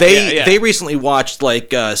it. Yeah, they recently watched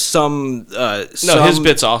some. His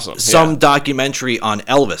bit's awesome. Some documentary on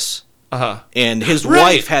Elvis. Uh-huh. And his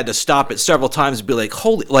wife had to stop it several times and be like,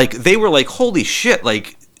 holy shit,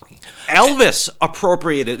 Elvis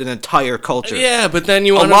appropriated an entire culture. Yeah, but then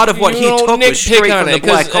a lot of what he took was straight from the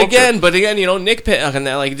black culture. Again, nitpick on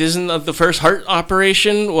that. Isn't the first heart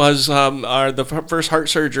operation was, or the first heart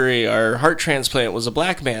surgery or heart transplant was a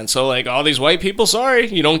black man. So all these white people, sorry,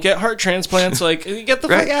 you don't get heart transplants. Get the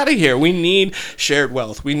fuck out of here. We need shared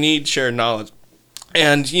wealth. We need shared knowledge.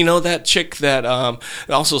 And that chick that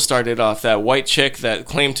also started off, that white chick that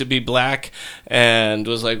claimed to be black and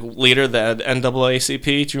was leader of the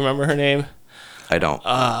NAACP. Do you remember her name? I don't.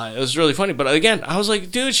 It was really funny, but again, I was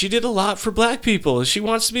like, dude, she did a lot for black people. If she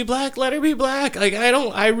wants to be black, let her be black.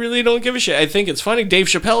 I really don't give a shit. I think it's funny. Dave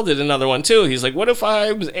Chappelle did another one too. He's like, what if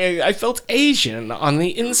I felt Asian on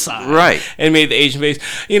the inside, right? And made the Asian face.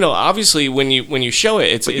 Obviously, when you show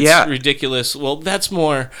it, it's ridiculous. Well, that's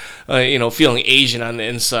more, feeling Asian on the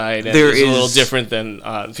inside. And it's a little different than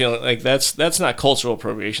feeling that's not cultural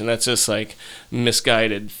appropriation. That's just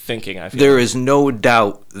misguided thinking. I feel there is no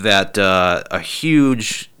doubt that a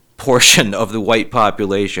huge portion of the white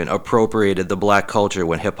population appropriated the black culture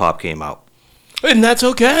when hip hop came out. And that's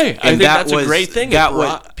okay. I think that's a great thing. That it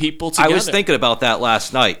brought people together. I was thinking about that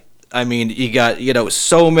last night. I mean, you got,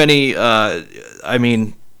 so many, I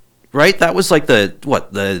mean, right? That was like the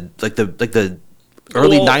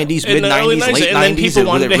early 90s, mid 90s, late 90s. And then people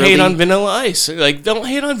wanted to hate on Vanilla Ice. Like, don't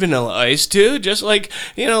hate on Vanilla Ice, dude. Just like,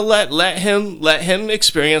 let him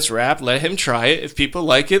experience rap. Let him try it. If people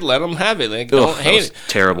like it, let him have it. Like, don't hate it.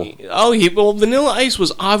 Terrible. Oh, well, Vanilla Ice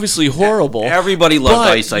was obviously horrible. Everybody loved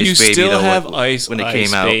Ice Ice you Baby. Still though, have when Ice when it Ice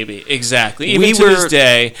came out. Baby. Exactly. Even to this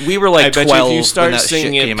day, we were like I bet 12 you if you start when that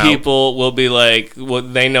singing shit it, came out. people will be like, well,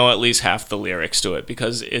 they know at least half the lyrics to it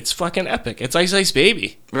because it's fucking epic. It's Ice Ice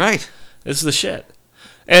Baby. Right. It's the shit.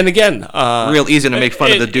 And again, real easy to make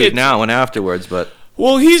fun of the dude now and afterwards, but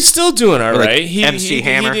well, he's still doing all like right. MC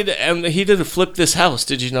Hammer. He did a Flip This House.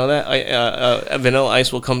 Did you know that? Vanilla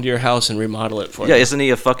Ice will come to your house and remodel it for you. Yeah, isn't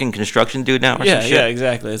he a fucking construction dude now? Or Yeah, some shit? yeah,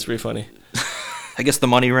 exactly. It's pretty funny. I guess the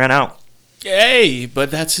money ran out. Hey, but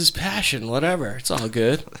that's his passion. Whatever. It's all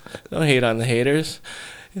good. Don't hate on the haters.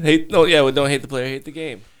 Don't hate the player. Hate the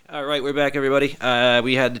game. All right, we're back, everybody.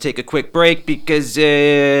 We had to take a quick break because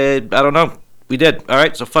I don't know. We did. All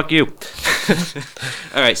right, so fuck you.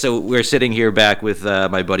 All right, so we're sitting here back with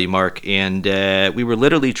my buddy Mark, and we were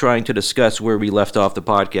literally trying to discuss where we left off the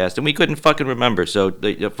podcast, and we couldn't fucking remember, so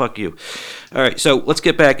fuck you. All right, so let's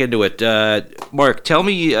get back into it. Mark, tell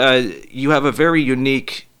me, you have a very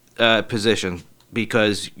unique position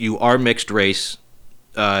because you are mixed race.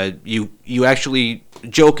 You actually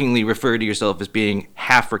jokingly refer to yourself as being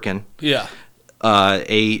Half-African. Yeah.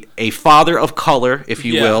 A father of color, if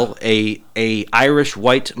you will, a Irish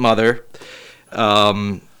white mother,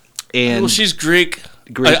 and well, she's Greek,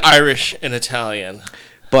 Irish, and Italian.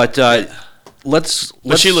 But let's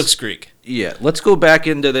she looks Greek. Yeah, let's go back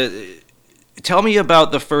into the. Tell me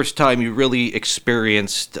about the first time you really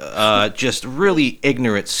experienced just really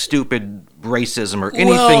ignorant, stupid racism or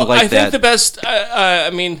anything like that. I think the best. I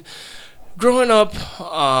mean, growing up,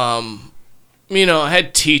 I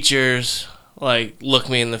had teachers like look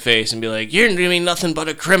me in the face and be like, "You're doing nothing but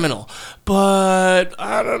a criminal." But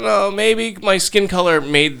I don't know, maybe my skin color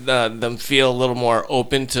made them feel a little more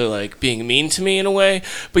open to like being mean to me in a way.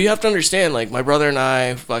 But you have to understand, like my brother and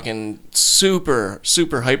I, fucking super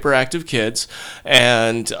hyperactive kids,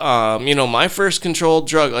 and my first controlled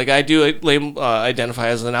drug, like I do identify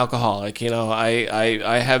as an alcoholic.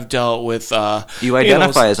 I have dealt with. You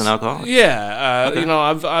identify as an alcoholic? Yeah, okay.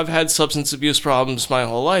 I've had substance abuse problems my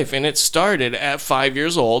whole life, and it started at 5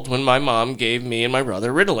 years old when my mom gave me and my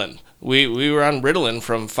brother Ritalin. We were on Ritalin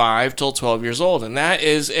from 5 till 12 years old, and that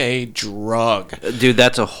is a drug. Dude,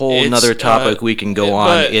 that's a whole nother topic we can go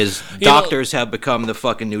on, is doctors have become the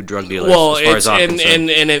fucking new drug dealers, as far as I'm concerned.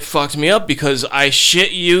 And it fucked me up because I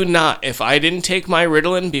shit you not, if I didn't take my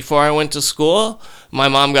Ritalin before I went to school, my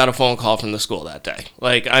mom got a phone call from the school that day.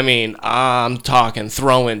 Like, I mean, I'm talking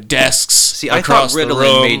throwing desks. See, I thought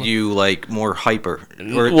Ritalin made you like more hyper.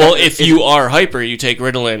 Well, if you are hyper, you take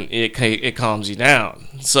Ritalin, it calms you down.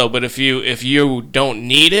 So, but if you don't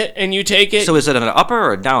need it and you take it, so is it an upper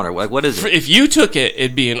or a downer? Like, what is it? If you took it,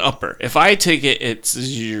 it'd be an upper. If I take it, it's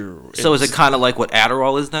zero. So is it kind of like what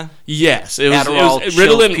Adderall is then? Yes, it was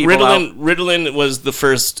Ritalin. Ritalin was the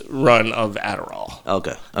first run of Adderall.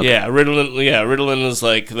 Okay. Yeah, Ritalin was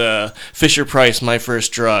like the Fisher Price, my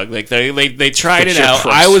first drug. Like they tried it out.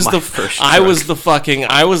 I was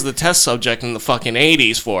the test subject in the fucking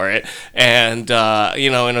 80s for it, and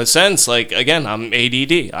in a sense, like again, I'm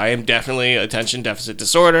ADD. I am definitely attention deficit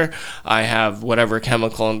disorder. I have whatever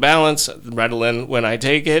chemical imbalance. Ritalin, when I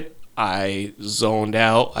take it, I zoned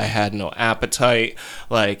out. I had no appetite.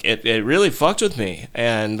 Like, it really fucked with me.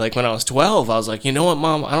 And, like, when I was 12, I was like, you know what,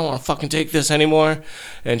 Mom? I don't want to fucking take this anymore.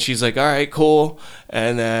 And she's like, all right, cool.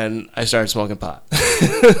 And then I started smoking pot.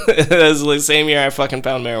 That was the same year I fucking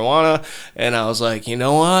found marijuana. And I was like, you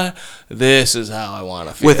know what? This is how I want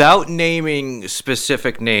to feel. Without naming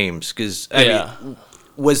specific names, because, I mean,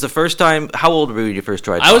 was the first time, how old were you when you first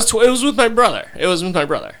tried pot? It was with my brother.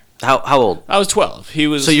 How old? I was 12. He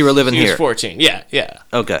was. So you were living here? He was 14. Yeah.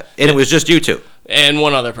 Okay. And it was just you two? And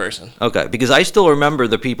one other person. Okay. Because I still remember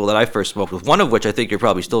the people that I first smoked with, one of which I think you're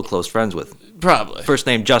probably still close friends with. Probably. First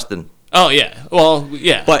name Justin. Oh, yeah. Well,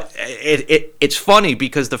 yeah. But it's funny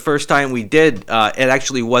because the first time we did, it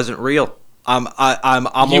actually wasn't real. I'm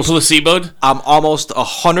almost. You placeboed? I'm almost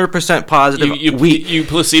 100% positive. You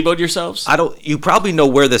placeboed yourselves? You probably know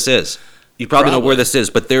where this is. You probably know where this is,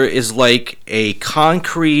 but there is like a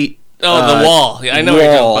concrete. The wall. Yeah, I know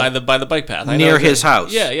where you're going, by the bike path. Near his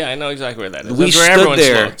house. Yeah, I know exactly where that is. We That's where stood everyone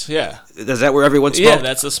there. smoked. Yeah. Is that where everyone Yeah, smoked?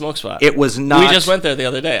 that's the smoke spot. It was not. We just went there the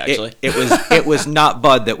other day, actually. It was not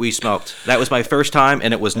bud that we smoked. That was my first time,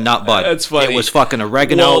 and it was not bud. That's funny. It was fucking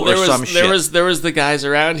oregano or some shit. There was the guys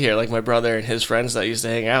around here, like my brother and his friends that used to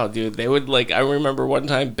hang out, dude. They would like. I remember one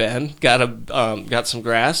time Ben got some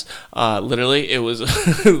grass. Literally, it was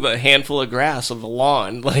a handful of grass on the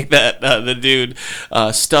lawn, like that. The dude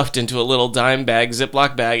stuffed into a little dime bag,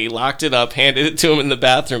 Ziploc bag. He locked it up, handed it to him in the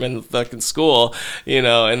bathroom in the fucking school,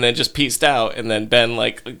 and then just pieced out. And then Ben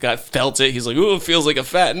felt it. He's like, "Ooh, it feels like a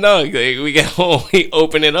fat nug." We get home, we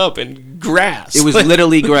open it up, and grass. It was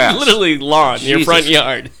literally grass, literally lawn, Jesus. your front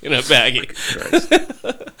yard in a baggie.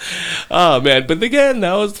 Oh man, but again,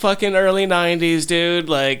 that was fucking early '90s, dude.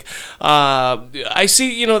 Like, I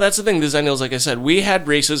see. That's the thing. The Zennials, like I said, we had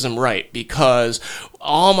racism right because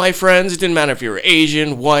all my friends, it didn't matter if you were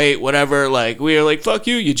Asian, white, whatever, like, we were like, fuck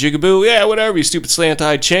you, you jigaboo, yeah, whatever, you stupid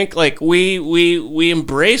slant-eyed chink. Like, we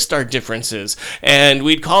embraced our differences, and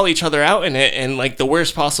we'd call each other out in it in, like, the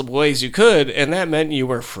worst possible ways you could, and that meant you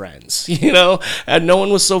were friends, And no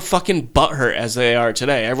one was so fucking butthurt as they are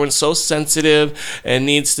today. Everyone's so sensitive and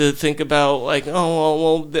needs to think about, like, oh,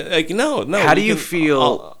 well, like, no. How do you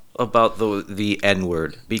feel about the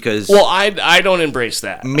N-word? Because I don't embrace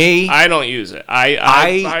that. I don't use it.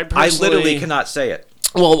 I literally cannot say it.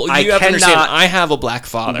 Well, you have to understand, I have a black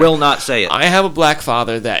father. Will not say it. I have a black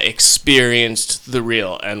father that experienced the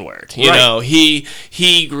real N-word.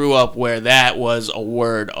 He grew up where that was a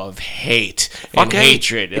word of hate and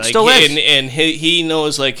hatred. It still is. And he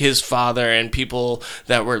knows, like, his father and people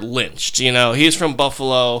that were lynched. He's from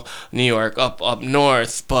Buffalo, New York, up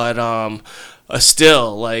north, but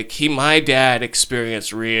still, like, my dad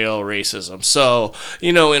experienced real racism. So,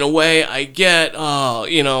 in a way, I get,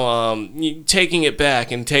 taking it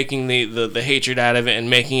back and taking the hatred out of it and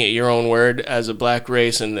making it your own word as a black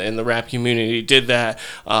race, and the rap community did that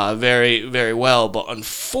very, very well. But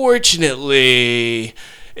unfortunately,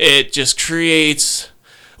 it just creates...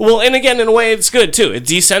 Well, and again, in a way, it's good, too. It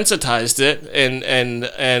desensitized it,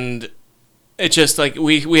 and it's just like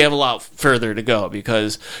we have a lot further to go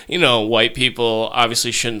because, white people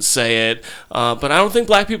obviously shouldn't say it, but I don't think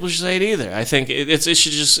black people should say it either. I think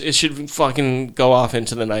it should fucking go off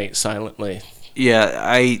into the night silently.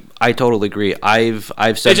 Yeah, I totally agree. I've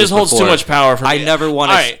said it just holds before. Too much power for me. I never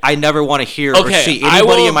want to hear or see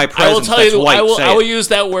anybody in my presence that's white say it. I will use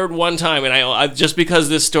that word one time, and I just because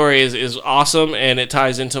this story is awesome and it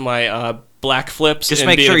ties into my black flips. Just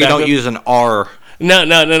make sure you don't use an R.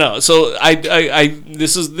 No. So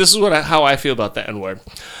this is how I feel about the N-word.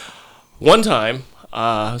 One time,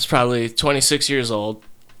 I was probably 26 years old,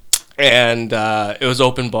 and it was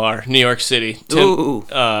open bar, New York City.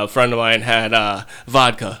 A friend of mine had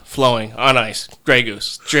vodka flowing on ice, Grey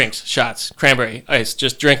Goose, drinks, shots, cranberry ice,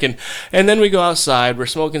 just drinking. And then we go outside. We're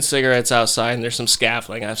smoking cigarettes outside, and there's some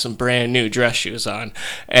scaffolding. I have some brand new dress shoes on,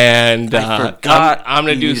 and I forgot I'm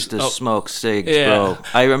gonna used to smoke cigs, yeah. bro.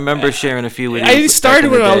 I remember sharing a few with you. I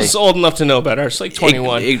started when I was old enough to know better. I was like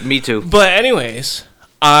 21. Me too. But anyways,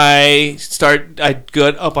 I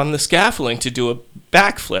got up on the scaffolding to do a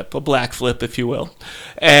backflip, a black flip, if you will.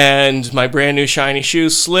 And my brand new shiny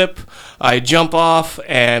shoes slip. I jump off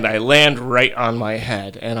and I land right on my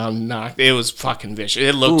head, and I'm knocked. It was fucking vicious.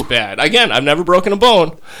 It looked bad. Again, I've never broken a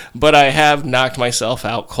bone, but I have knocked myself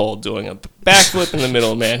out cold doing a backflip in the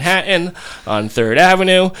middle of Manhattan on 3rd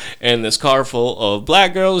Avenue, and this car full of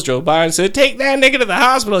black girls drove by and said, "Take that nigga to the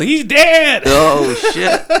hospital. He's dead." Oh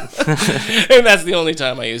shit! And that's the only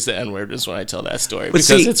time I use the N-word is when I tell that story,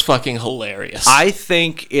 because it's fucking hilarious. I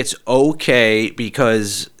think it's okay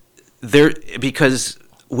because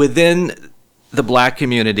within the black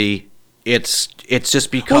community, it's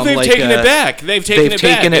just become they've taken it back. They've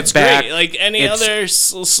taken it it's back. Great. Like any other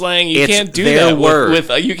slang, you can't do their that word.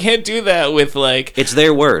 with you can't do that with like. It's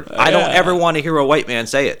their word. I don't ever want to hear a white man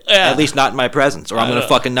say it. Yeah. At least not in my presence, or I'm going to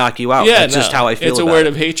fucking knock you out. Yeah, That's just how I feel. It's a about word it.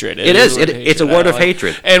 of hatred. It's a word of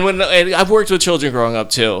hatred. And I've worked with children growing up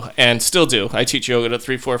too, and still do. I teach yoga to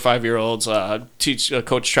 3, 4, 5-year-olds.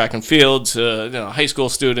 Coach track and field to high school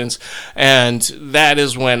students, and that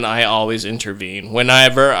is when I always intervene.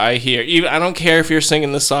 Whenever I hear, I don't care if you're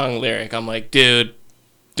singing the song lyric, I'm like, dude,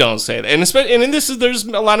 don't say that. And there's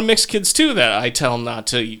a lot of mixed kids too that I tell not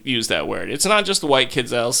to use that word. It's not just the white kids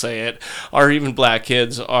that'll say it, or even black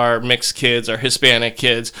kids, or mixed kids, or Hispanic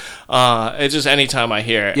kids. It's just anytime I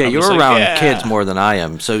hear it. Yeah, you're around kids more than I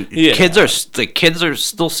am, so kids are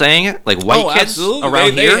still saying it, like white kids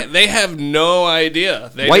around here. They have no idea.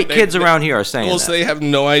 White kids around here are saying that. They have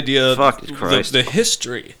no idea. Fuck Christ. The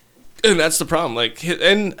history. And that's the problem. Like,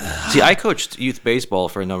 and See, I coached youth baseball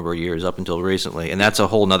for a number of years up until recently, and that's a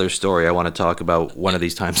whole nother story I want to talk about one of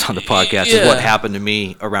these times on the podcast. Is what happened to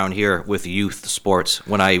me around here with youth sports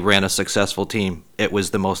when I ran a successful team. It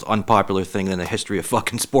was the most unpopular thing in the history of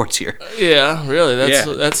fucking sports here. Yeah, really,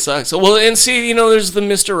 that sucks. Well, and see, you know, there's the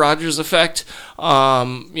Mr. Rogers effect.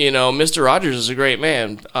 You know, Mr. Rogers is a great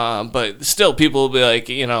man, but still, people will be like,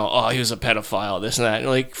 you know, oh, he was a pedophile, this and that. And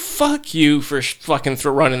you're like, fuck you for fucking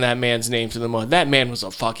running that man's name to the mud. That man was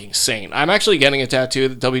a fucking saint. I'm actually getting a tattoo,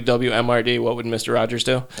 the WWMRD. What would Mr. Rogers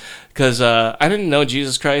do? Because I didn't know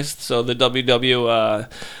Jesus Christ, so the WW.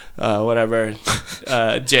 Whatever,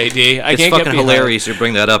 JD. It's fucking hilarious to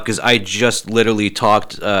bring that up because I just literally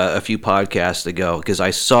talked a few podcasts ago because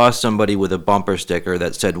I saw somebody with a bumper sticker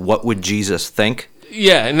that said, "What would Jesus think?"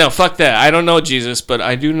 Yeah, no, fuck that. I don't know Jesus, but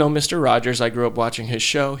I do know Mr. Rogers. I grew up watching his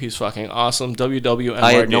show. He's fucking awesome. WWMRD.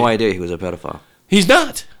 I had no idea he was a pedophile. He's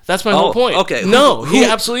not. That's my whole point. Okay. No, he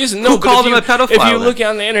absolutely isn't. No, who called him a pedophile? If you look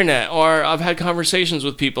on the internet, or I've had conversations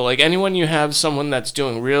with people, like anyone you have someone that's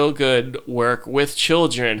doing real good work with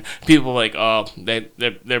children, people are like, oh,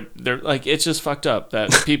 they're like, it's just fucked up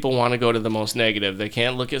that people want to go to the most negative. They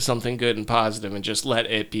can't look at something good and positive and just let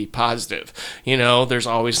it be positive. You know, there's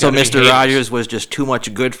always so Mr. Rogers was just too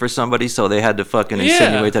much good for somebody, so they had to fucking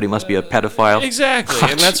insinuate that he must be a pedophile. Exactly, Oh,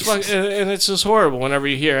 and that's and it's just horrible whenever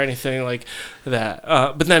you hear anything like that.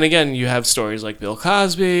 But then again, you have stories like Bill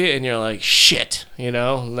Cosby, and you're like, shit, you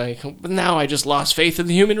know, like now I just lost faith in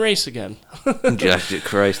the human race again.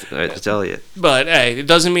 Christ, I tell you. But hey, it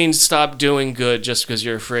doesn't mean stop doing good just because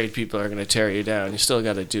you're afraid people are going to tear you down. You still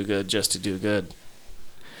got to do good just to do good.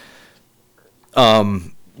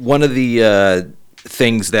 One of the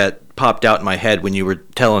things that popped out in my head when you were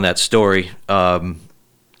telling that story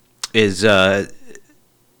is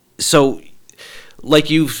so.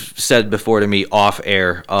 Like you've said before to me off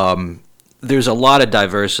air, there's a lot of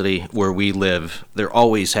diversity where we live. There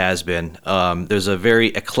always has been. There's a very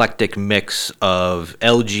eclectic mix of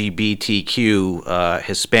LGBTQ,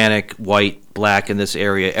 Hispanic, white, black in this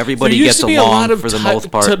area. Everybody gets along for the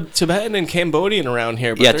most part. Tibetan and Cambodian around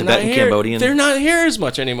here. But yeah, Tibetan, Cambodian. They're not here as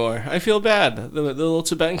much anymore. I feel bad. The little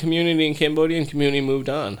Tibetan community and Cambodian community moved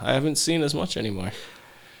on. I haven't seen as much anymore.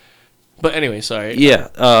 But anyway, sorry.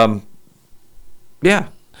 Yeah. Yeah.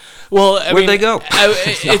 Well, Where'd they go?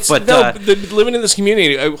 Living in this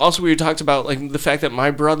community. Also, we talked about like the fact that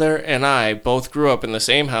my brother and I both grew up in the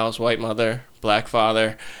same house, white mother, black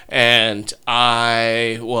father, and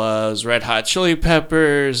I was Red Hot Chili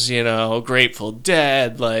Peppers, you know, Grateful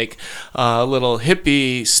Dead, like a little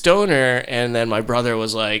hippie stoner, and then my brother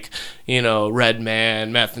was like, you know,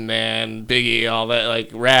 Redman, Method Man, Biggie, all that,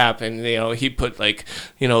 like rap, and you know, he put like,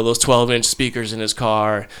 you know, those 12-inch speakers in his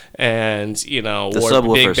car, and you know,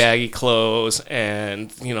 wore big baggy clothes,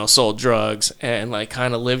 and you know, sold drugs, and like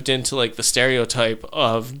kind of lived into like the stereotype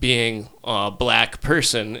of being a black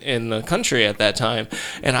person in the country at that time.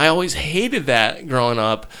 And I always hated that growing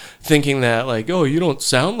up, thinking that like, oh, you don't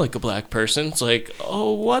sound like a black person. It's like,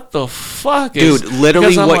 oh, what the fuck? Dude,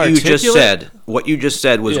 literally what you just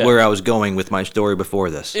said was where I was going with my story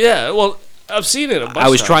before this. Yeah, well, I've seen it a bunch I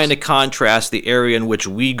was times. trying to contrast the area in which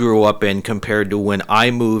we grew up in compared to when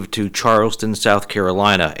I moved to Charleston, South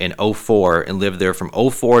Carolina in 2004 and lived there from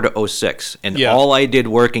 2004 to 2006. And all I did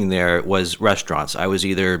working there was restaurants. I was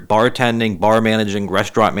either bartending, bar managing,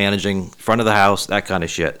 restaurant managing, front of the house, that kind of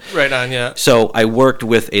shit. Right on, yeah. So I worked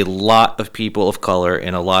with a lot of people of color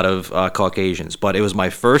and a lot of Caucasians. But it was my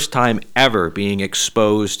first time ever being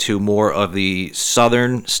exposed to more of the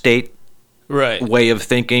southern state way of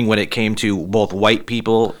thinking when it came to both white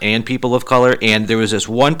people and people of color. And there was this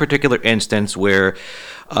one particular instance where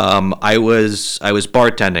I was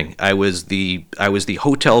bartending. I was the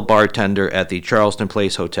hotel bartender at the Charleston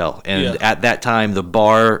Place Hotel, and at that time the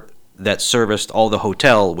bar that serviced all the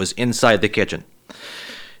hotel was inside the kitchen.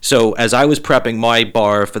 So as I was prepping my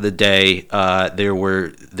bar for the day, there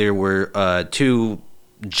were two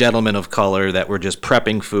gentlemen of color that were just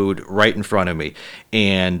prepping food right in front of me,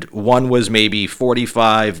 and one was maybe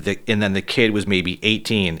 45 and then the kid was maybe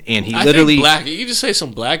 18, and he literally black. You just say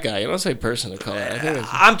some black guy, you don't say person of color.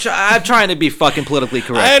 I'm trying to be fucking politically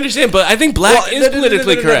correct. I understand, but I think black is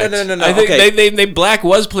politically correct. No. I think they black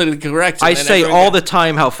was politically correct. I say all the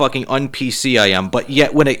time how fucking un-PC I am, but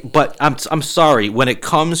yet I'm sorry, when it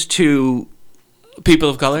comes to people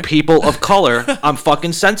of color, I'm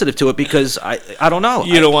fucking sensitive to it because I don't know.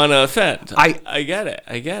 You don't want to offend. I get it.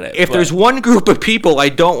 If there's one group of people I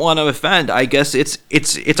don't want to offend, I guess it's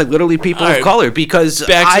like literally people of color, because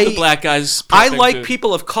back to the black guys. I like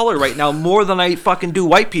people of color right now more than I fucking do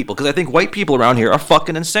white people, because I think white people around here are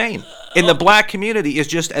fucking insane. in the black community is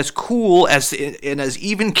just as cool as and as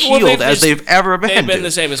even keeled as they've ever been. They've been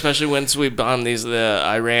the same, especially once we bombed the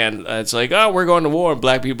Iran. It's like, oh, we're going to war, and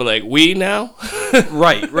black people are like, we now?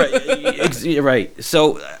 Right. Right.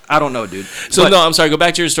 So I don't know, dude. So no, I'm sorry. Go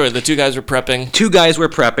back to your story. The two guys were prepping. Two guys were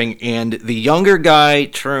prepping, and the younger guy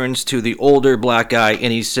turns to the older black guy,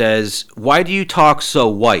 and he says, "Why do you talk so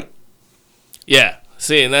white?" Yeah.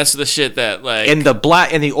 See, and that's the shit that like. And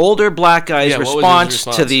the older black guy's response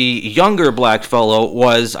to the younger black fellow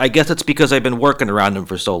was, "I guess it's because I've been working around him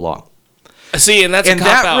for so long." See, and that's a cop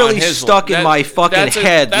that out really on his stuck in my fucking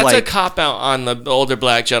head. That's like, a cop out on the older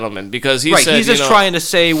black gentleman because he right, said he's just trying to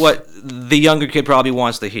say what the younger kid probably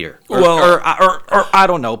wants to hear, or I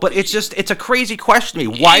don't know. But it's a crazy question to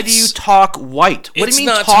me. Why do you talk white? What do you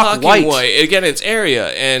mean talk white? Again, it's area,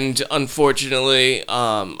 and unfortunately,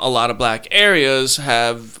 a lot of black areas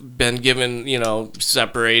have been given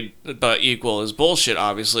separate but equal is bullshit.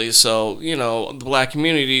 Obviously, so the black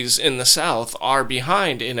communities in the South are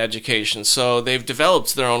behind in education. So they've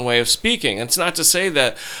developed their own way of speaking. It's not to say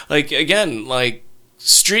that,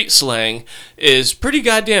 street slang is pretty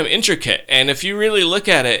goddamn intricate. And if you really look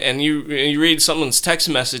at it and you read someone's text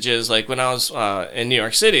messages, like when I was in New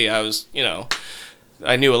York City,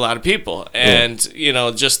 I knew a lot of people. And,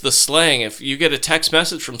 just the slang, if you get a text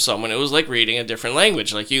message from someone, it was like reading a different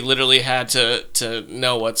language. Like, you literally had to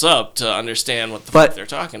know what's up to understand what the fuck they're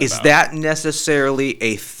talking about. Is that necessarily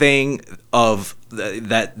a thing of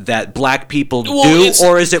that black people do,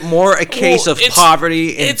 or is it more a case of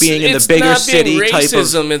poverty and being in the bigger city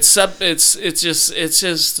racism, type of? It's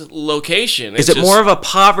just location. Is it more of a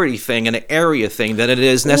poverty thing, an area thing, than it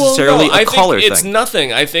is necessarily a color thing? It's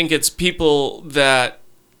nothing. I think it's people that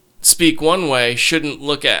speak one way shouldn't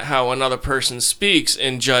look at how another person speaks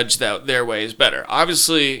and judge that their way is better.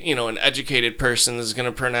 Obviously, an educated person is going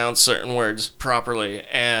to pronounce certain words properly,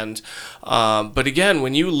 and but again,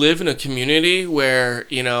 when you live in a community where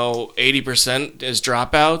 80% is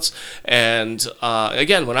dropouts, and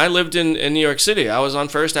again, when I lived in New York City, I was on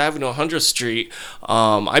First Avenue, 100th Street.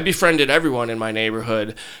 I befriended everyone in my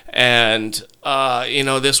neighborhood, and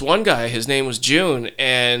this one guy, his name was June,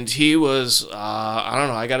 and he was I don't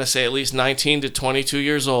know, I gotta say at least 19 to 22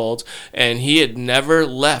 years old, and he had never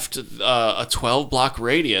left a 12-block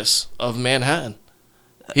radius of Manhattan.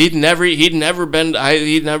 He'd never been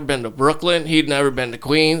to Brooklyn. He'd never been to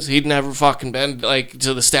Queens. He'd never fucking been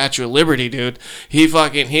to the Statue of Liberty, dude. He's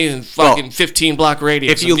in 15-block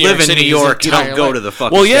radius. If you live in New York, you don't go to the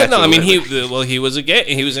fucking. Well, yeah, Statue no, I mean he was a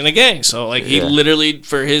gay. He was in a gang, so he literally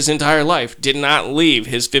for his entire life did not leave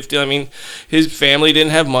his 50. I mean, his family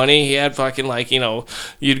didn't have money. He had fucking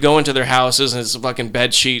you'd go into their houses and it's fucking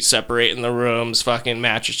bed sheets separating the rooms, fucking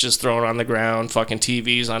mattresses thrown on the ground, fucking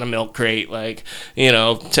TVs on a milk crate,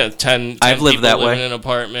 10 I've lived that way in an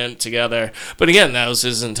apartment together. But again, that was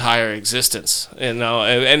his entire existence, and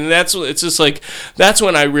that's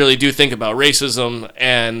when I really do think about racism,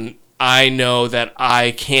 and I know that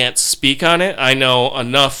I can't speak on it. I know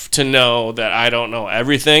enough to know that I don't know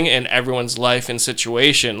everything, and everyone's life and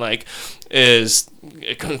situation is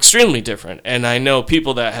extremely different, and I know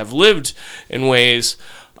people that have lived in ways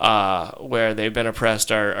where they've been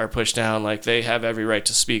oppressed are pushed down. They have every right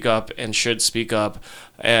to speak up and should speak up,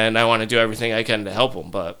 and I want to do everything I can to help them.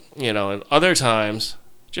 But in other times,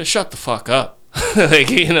 just shut the fuck up.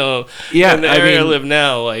 Yeah, in the area I live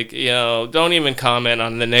now, don't even comment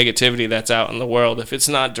on the negativity that's out in the world if it's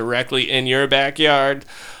not directly in your backyard.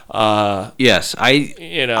 Yes,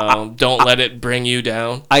 don't let it bring you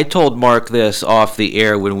down. I told Mark this off the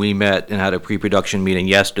air when we met and had a pre-production meeting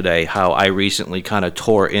yesterday, how I recently kind of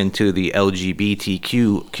tore into the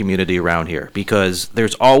LGBTQ community around here, because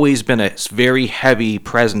there's always been a very heavy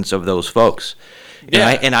presence of those folks.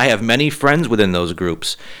 Yeah. And I have many friends within those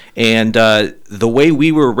groups. And the way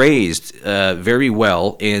we were raised very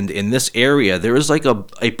well, and in this area, there is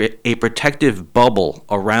a protective bubble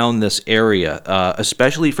around this area,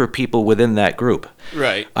 especially for people within that group.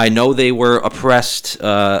 Right. I know they were oppressed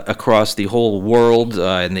across the whole world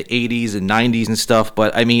in the 80s and 90s and stuff,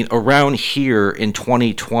 but I mean, around here in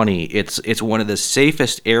 2020, it's one of the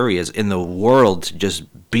safest areas in the world to just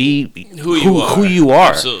be who you are.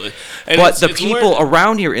 Absolutely. And but the people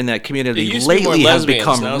around here in that community lately have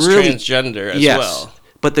become really transgender as well.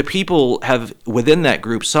 But the people within that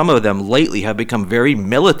group, some of them lately have become very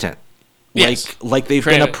militant. Yes. Like they've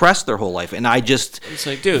been oppressed their whole life, and it's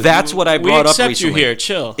dude, that's what I brought up recently. We accept you here,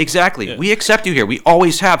 chill. Exactly, yeah. We accept you here. We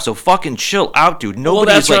always have. So fucking chill out, dude.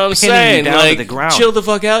 Nobody's that's what I'm pinning saying. you down to the ground. Chill the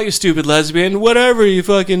fuck out, you stupid lesbian. Whatever, you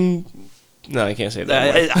fucking. No, I can't say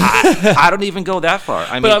that. I don't even go that far.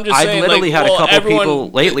 I mean, I'm just I've saying, literally like, had a couple everyone, people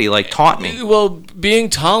lately like taunt me. Well, being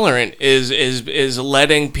tolerant is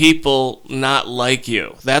letting people not like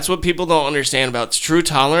you. That's what people don't understand about true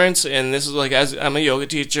tolerance. And this is like, as I'm a yoga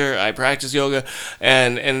teacher, I practice yoga,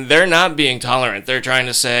 and they're not being tolerant. They're trying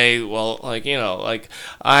to say, well, like, like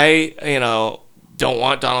I don't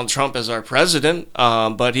want Donald Trump as our president,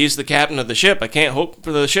 but he's the captain of the ship. I can't hope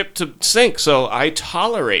for the ship to sink, so I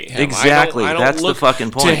tolerate him. Exactly. I don't That's look the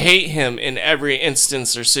fucking point. to hate him in every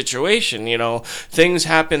instance or situation. Things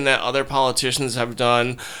happen that other politicians have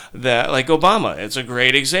done that, like Obama. It's a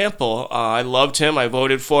great example. I loved him. I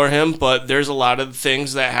voted for him, but there's a lot of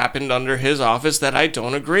things that happened under his office that I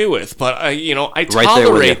don't agree with. But I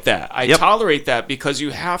tolerate that. I tolerate that because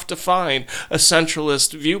you have to find a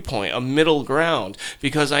centralist viewpoint, a middle ground.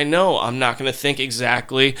 Because I know I'm not going to think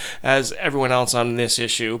exactly as everyone else on this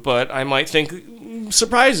issue, but I might think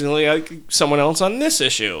surprisingly like someone else on this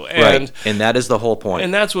issue. Right, and that is the whole point.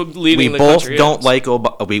 And that's what leading the country is. We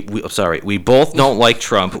both don't like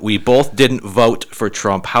Trump. We both didn't vote for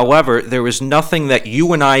Trump. However, there is nothing that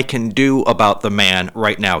you and I can do about the man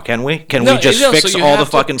right now, can we? Can we just fix all the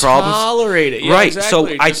fucking problems? Tolerate it. Yeah, right.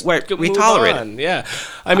 Exactly. So we tolerate it. Yeah.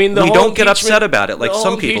 I mean, we don't get upset about it like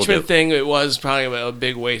some people do. The impeachment thing, it was probably a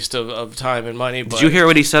big waste of time and money. But did you hear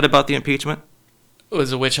what he said about the impeachment? It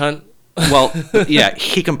was a witch hunt. Well, yeah,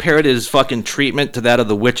 he compared his fucking treatment to that of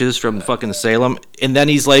the witches from fucking Salem, and then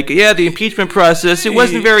he's like, "Yeah, the impeachment process, it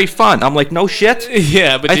wasn't very fun." I'm like, "No shit."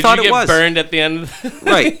 Yeah, but I thought it was burned at the end.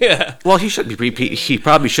 Right. Yeah. Well, he should be. He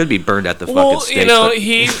probably should be burned at the fucking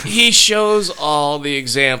stake. He shows all the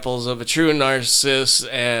examples of a true narcissist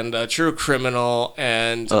and a true criminal,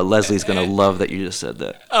 and Leslie's gonna love that you just said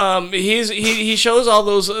that. He shows all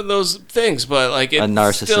those things, but like it's a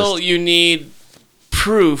narcissist. Still, you need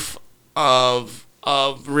proof of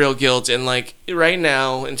real guilt, and like right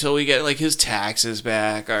now until we get like his taxes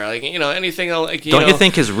back or like anything else, like don't you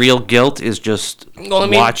think his real guilt is just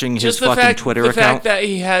watching his fucking Twitter account? The fact that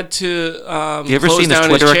he had to you ever close seen down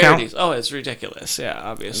his Twitter his charities. account? Oh, it's ridiculous. Yeah,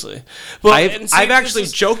 obviously. Well, I've actually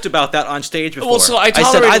joked about that on stage before. Well, so I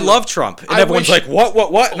said I love Trump, and everyone's like,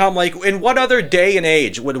 what? And I'm like, in what other day and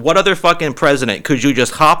age, what other fucking president could you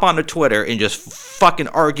just hop onto Twitter and just fucking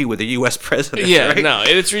argue with the U.S. president? Yeah, right? No,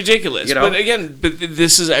 it's ridiculous. But again,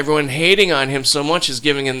 this is everyone hating on him so much is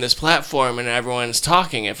giving him this platform, and everyone's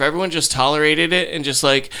talking. If everyone just tolerated it and just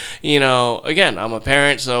like, again, I'm a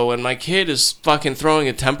parent, so when my kid is fucking throwing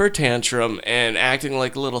a temper tantrum and acting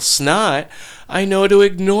like a little snot, I know to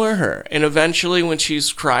ignore her. And eventually, when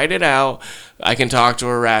she's cried it out, I can talk to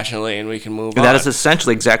her rationally and we can move on. That is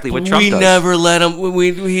essentially exactly what Trump does. We never let him.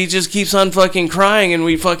 He just keeps on fucking crying, and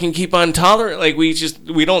we fucking keep on tolerate. Like we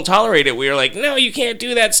don't tolerate it. We are like, no, you can't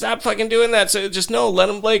do that. Stop fucking doing that. So just no, let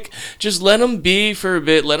him just let him be for a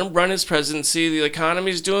bit. Let him run his presidency. The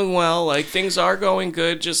economy's doing well. Like things are going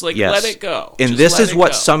good. Just let it go. And this is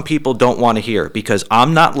what some people don't want to hear because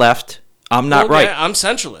I'm not left. I'm not right. Yeah, I'm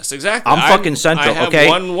centralist, exactly. I'm fucking central, I have okay?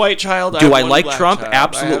 one white child. Do I like Trump?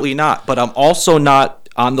 Absolutely not. But I'm also not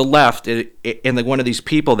on the left in one of these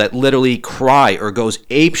people that literally cry or goes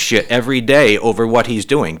ape shit every day over what he's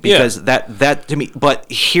doing. Because that to me, but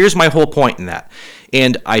here's my whole point in that.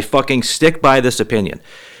 And I fucking stick by this opinion.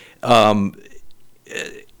 On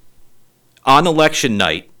election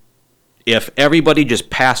night, if everybody just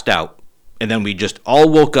passed out and then we just all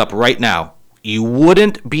woke up right now, you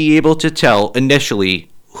wouldn't be able to tell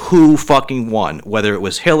initially who fucking won, whether it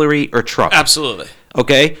was Hillary or Trump. Absolutely.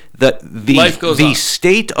 Okay? The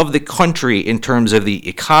state of the country in terms of the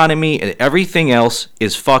economy and everything else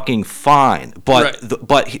is fucking fine. But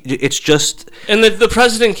but it's just... And the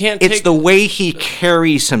president can't It's the way he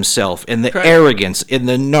carries himself and the arrogance and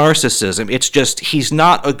the narcissism. It's just, he's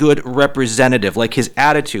not a good representative. Like, his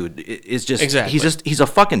attitude is just... Exactly. He's a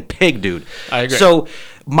fucking pig, dude. I agree. So,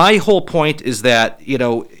 my whole point is that,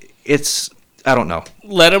 it's... I don't know.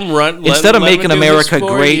 Let him run. Instead of making America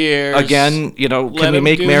great years, again, can we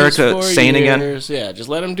make America sane again? Yeah, just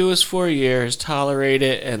let him do his 4 years, tolerate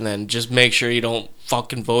it, and then just make sure you don't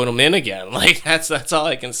fucking vote him in again. Like that's all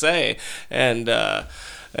I can say. And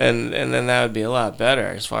then that would be a lot better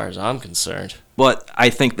as far as I'm concerned. But I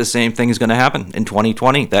think the same thing is going to happen in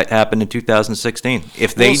 2020. That happened in 2016.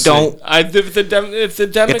 If they don't, if the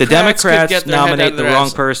Democrats nominate the wrong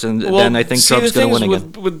person, then I think Trump's going to win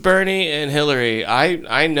again. With Bernie and Hillary,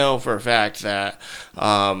 I know for a fact that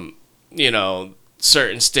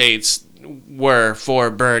certain states were for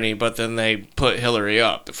Bernie, but then they put Hillary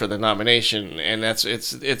up for the nomination, and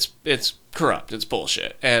it's corrupt. It's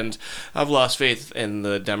bullshit. And I've lost faith in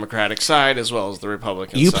the Democratic side as well as the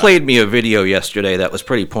Republican You side. played me a video yesterday that was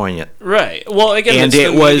pretty poignant. Right. Well, again, And it's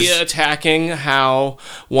it the was- media attacking how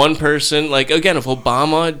one person, like, again, if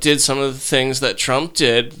Obama did some of the things that Trump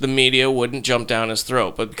did, the media wouldn't jump down his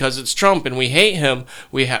throat. But because it's Trump and we hate him,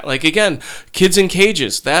 we have, like, again, kids in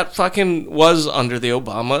cages. That fucking was under the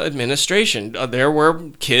Obama administration. There were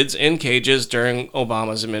kids in cages during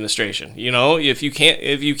Obama's administration. You know, if you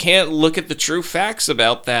can't look at the true facts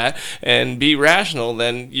about that and be rational,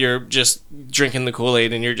 then you're just drinking the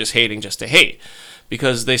Kool-Aid and you're just hating just to hate.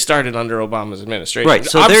 Because they started under Obama's administration. Right,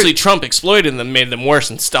 so obviously Trump exploited them, made them worse,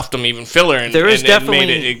 and stuffed them even filler, and, There is and definitely-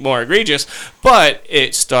 made it more egregious. But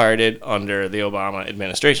it started under the Obama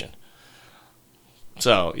administration.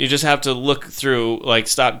 So you just have to look through, like,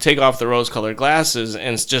 take off the rose-colored glasses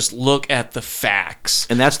and just look at the facts.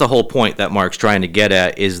 And that's the whole point that Mark's trying to get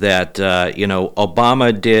at, is that,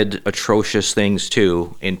 Obama did atrocious things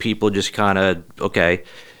too, and people just kind of, okay.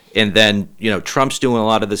 And then, Trump's doing a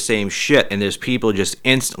lot of the same shit, and there's people just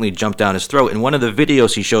instantly jump down his throat. And one of the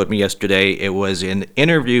videos he showed me yesterday, it was an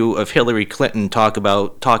interview of Hillary Clinton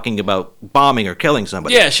talking about bombing or killing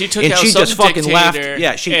somebody. Yeah, she took and out she some just fucking laughed. dictator,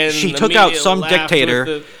 Yeah, and she the took out media some laughed with dictator.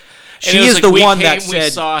 the- She And it was is like, the we one came, that we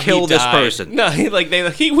said, saw, he kill this died. person. No,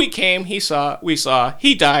 we came, we saw,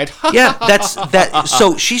 he died. Yeah, that's that.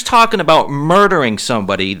 So she's talking about murdering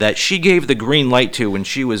somebody that she gave the green light to when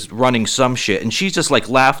she was running some shit, and she's just like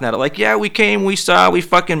laughing at it, like, yeah, we came, we saw, we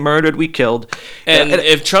fucking murdered, we killed. And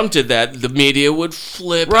if Trump did that, the media would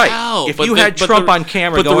flip Right. out. If But you the- had but Trump the- on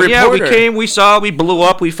camera but the going, yeah, we reporter- came, we saw, we blew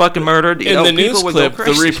up, we fucking murdered. in the news people would go clip, the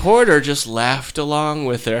crazy. reporter just laughed along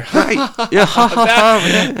with her. Right. Yeah.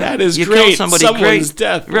 That is You killed great. somebody, Someone's great.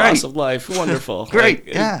 death, Right. loss of life, wonderful. Great,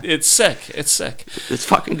 Like, yeah. It's sick. It's sick. It's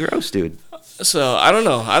fucking gross, dude. So I don't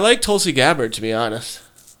know. I like Tulsi Gabbard, to be honest.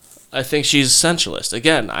 I think she's essentialist.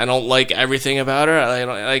 Again, I don't like everything about her. I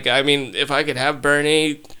don't like. I mean, if I could have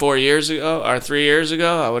Bernie 4 years ago or 3 years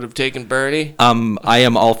ago, I would have taken Bernie. I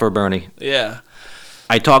am all for Bernie. Yeah.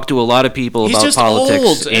 I talk to a lot of people He's about just politics,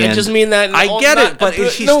 old, and I just mean that. I get it, but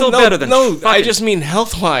he's still better than no. I fucking- just mean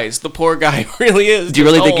health-wise, the poor guy really is. Do you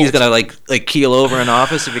really think he's old. gonna like keel over in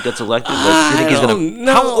office if he gets elected? Like, do you think he's gonna?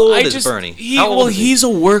 No, How old I is just, Bernie? He, How old well, is he? he's a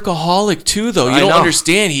workaholic too, though. You I don't know.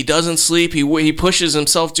 understand. He doesn't sleep. He pushes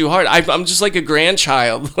himself too hard. I'm just like a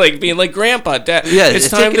grandchild, like being like, Grandpa, Dad. Yeah, it's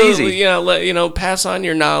take time it to easy. pass on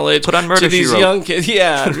your knowledge. Put on Murder, to these She Wrote. young kids.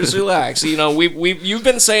 Yeah, just relax. You've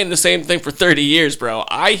been saying the same thing for 30 years, bro.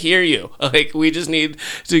 I hear you. Like, we just need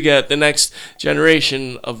to get the next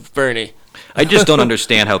generation of Bernie. I just don't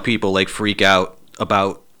understand how people like freak out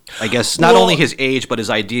about. I guess not Well, only his age but his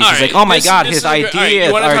ideas. all He's right, like, oh my this- god, this his is great. All right, ideas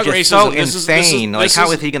you wanna are talk just so racism? This is- insane. Like, this how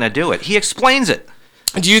is- is he gonna do it? He explains it.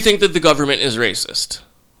 Do you think that the government is racist?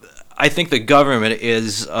 I think the government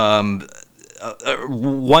is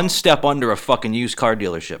one step under a fucking used car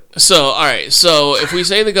dealership. So, all right. So, if we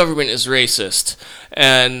say the government is racist,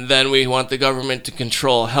 and then we want the government to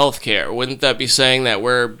control healthcare, wouldn't that be saying that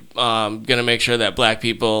we're going to make sure that black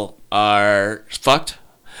people are fucked?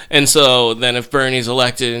 And so, then if Bernie's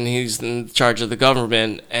elected and he's in charge of the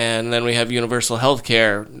government, and then we have universal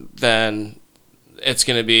healthcare, then it's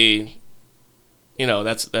going to be,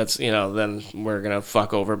 then we're going to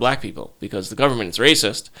fuck over black people because the government is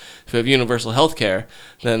racist. If we have universal health care,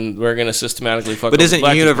 then we're going to systematically fuck But over isn't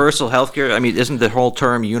black people. universal healthcare? I mean, isn't the whole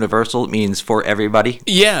term universal? It means for everybody.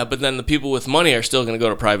 Yeah, but then the people with money are still going to go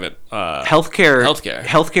to private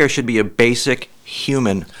Healthcare should be a basic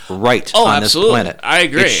human right Oh, on absolutely. this planet. I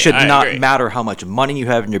agree. It should I not agree. matter how much money you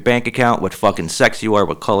have in your bank account, what fucking sex you are,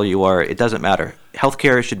 what color you are. It doesn't matter.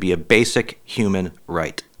 Healthcare should be a basic human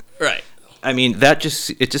right. Right. I mean, it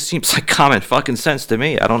just seems like common fucking sense to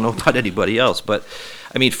me. I don't know about anybody else, but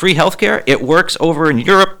I mean, free healthcare, it works over in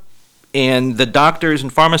Europe, and the doctors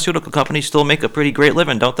and pharmaceutical companies still make a pretty great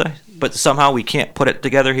living, don't they? But somehow we can't put it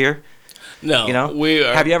together here. No, You know, we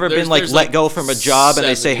are, have you ever been like there's let go from a job and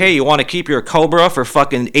they say, 70 "Hey, you want to keep your Cobra for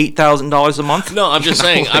fucking $8,000 a month?" No, I'm just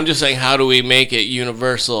saying. I'm just saying. How do we make it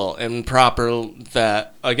universal and proper?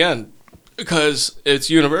 That again, because it's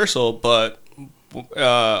universal, but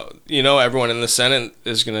everyone in the Senate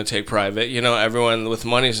is going to take private. Everyone with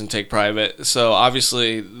money is going to take private. So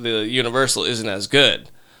obviously, the universal isn't as good.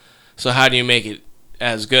 So how do you make it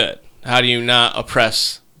as good? How do you not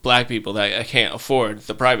oppress black people that can't afford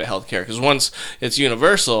the private health care. Because once it's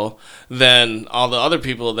universal, then all the other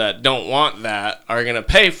people that don't want that are going to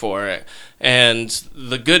pay for it. And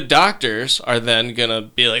the good doctors are then going to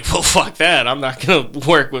be like, well, fuck that. I'm not going to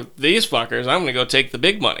work with these fuckers. I'm going to go take the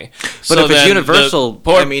big money. But if it's universal,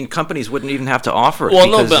 I mean, companies wouldn't even have to offer it. Well,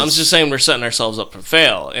 no, but I'm just saying we're setting ourselves up for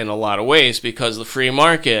fail in a lot of ways because the free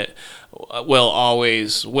market will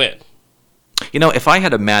always win. You know, if I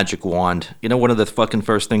had a magic wand, you know, one of the fucking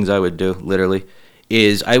first things I would do, literally,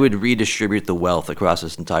 is I would redistribute the wealth across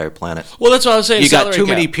this entire planet. Well, that's what I was saying. You got too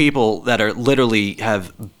many people that are literally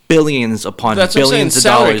have billions upon billions of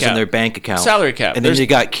dollars in their bank account. Salary cap. And then you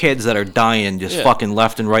got kids that are dying just fucking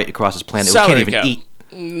left and right across this planet who can't even eat.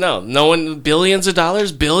 No one, billions of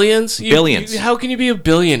dollars, billions? Billions. How can you be a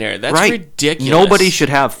billionaire? That's ridiculous. Nobody should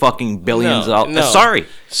have fucking billions of dollars. Sorry.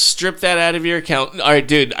 Strip that out of your account. All right,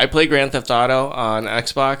 dude, I play Grand Theft Auto on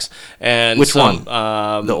Xbox. And which one?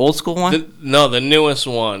 The old school one? The newest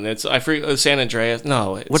one. It's San Andreas.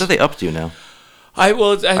 No. What are they up to now?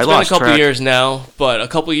 It's been a couple years now, but a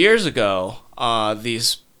couple years ago,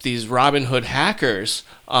 these Robin Hood hackers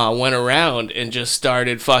went around and just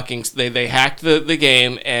started fucking. They hacked the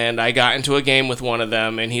game, and I got into a game with one of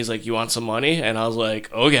them, and he's like, "You want some money?" And I was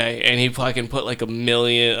like, "Okay." And he fucking put like $1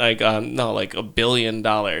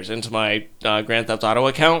 billion into my Grand Theft Auto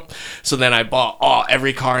account. So then I bought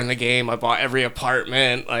every car in the game. I bought every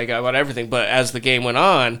apartment. Like I bought everything. But as the game went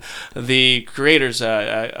on, the creators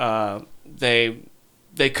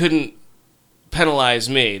they couldn't penalize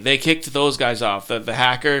me. They kicked those guys off. The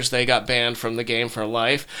hackers, they got banned from the game for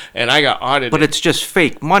life, and I got audited. But it's just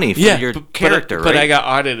fake money for your character, right? But I got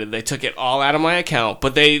audited. They took it all out of my account.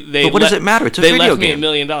 But what does it matter? It's a video game. They left me $1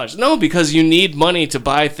 million. No, because you need money to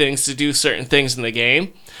buy things to do certain things in the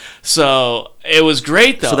game. So it was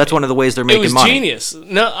great though. So that's one of the ways they're making money. It was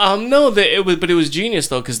genius. But it was genius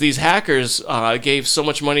though because these hackers gave so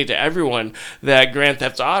much money to everyone that Grand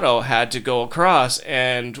Theft Auto had to go across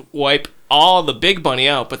and wipe all the big money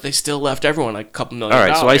out, but they still left everyone like a couple $1 million. All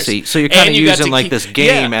right, so I see. So you're kind of using like this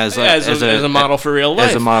game as a model for real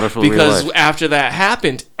life. As a model for real life. Because after that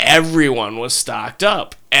happened, everyone was stocked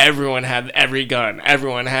up. Everyone had every gun.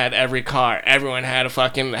 Everyone had every car. Everyone had a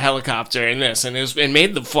fucking helicopter and this, and it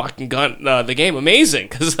made the fucking the game amazing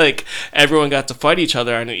because like everyone got to fight each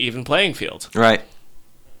other on an even playing field. Right.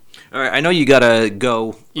 All right, I know you gotta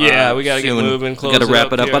go. Yeah, we gotta get moving. We gotta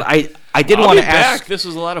wrap it up. But I did want to ask. This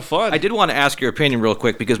was a lot of fun. I did want to ask your opinion real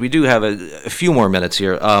quick because we do have a few more minutes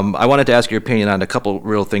here. I wanted to ask your opinion on a couple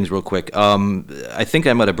real things real quick. I think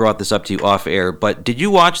I might have brought this up to you off air, but did you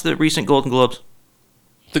watch the recent Golden Globes?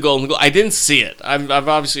 The Golden Globe. I didn't see it. I've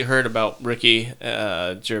obviously heard about Ricky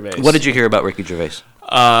Gervais. What did you hear about Ricky Gervais?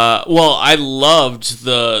 Well, I loved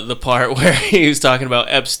the part where he was talking about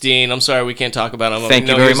Epstein. I'm sorry we can't talk about him. Thank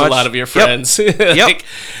you very much. A lot of your friends. Yep.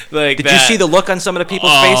 Did you see the look on some of the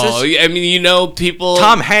people's faces? I mean, people.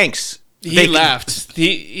 Tom Hanks. He laughed.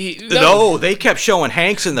 No, they kept showing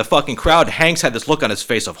Hanks in the fucking crowd. Hanks had this look on his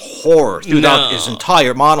face of horror throughout his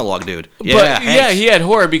entire monologue, dude. Yeah, he had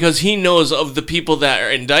horror because he knows of the people that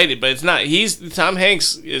are indicted, but it's not. Tom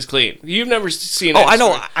Hanks is clean. You've never seen. Oh,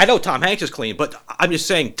 I know. Tom Hanks is clean, but I'm just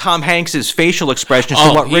saying Tom Hanks's facial expressions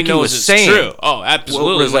and what Ricky was saying. True. Oh,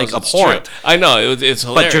 absolutely. Was like abhorrent. I know it's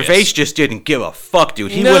hilarious. But Gervais just didn't give a fuck,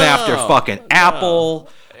 dude. He went after fucking Apple.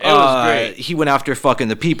 It was great. He went after fucking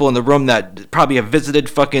the people in the room that probably have visited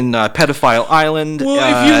fucking pedophile island.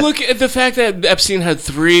 Well, if you look at the fact that Epstein had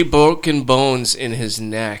 3 broken bones in his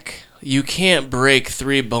neck, you can't break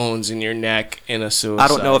 3 bones in your neck in a suicide. I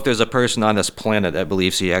don't know if there's a person on this planet that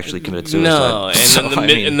believes he actually committed suicide. No,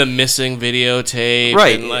 and the missing videotape.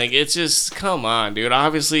 Right. And like, it's just, come on, dude.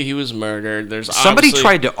 Obviously, he was murdered. Somebody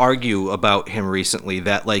tried to argue about him recently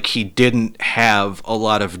that, like, he didn't have a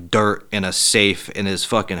lot of dirt in a safe in his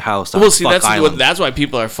fucking house on Island. That's why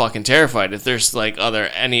people are fucking terrified. If there's, like,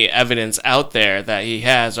 any evidence out there that he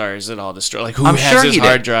has, or is it all destroyed? Like, who has his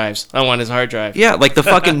hard drives? I want his hard drive. Yeah, like the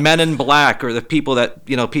fucking Men in Black or the people that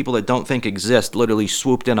don't think exist literally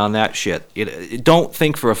swooped in on that shit. Don't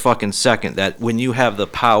think for a fucking second that when you have the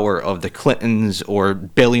power of the Clintons or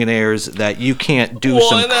billionaires that you can't do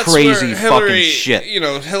some crazy fucking shit.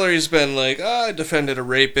 Hillary's been like, I defended a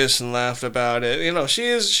rapist and laughed about it.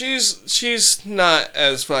 She's not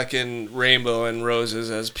as fucking rainbow and roses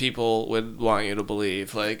as people would want you to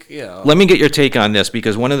believe. Like, Let me get your take on this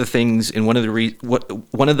because one of the things and one of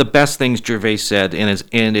the best things Gervais said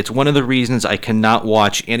and it's one of the reasons I cannot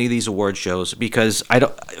watch any of these award shows because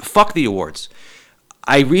fuck the awards.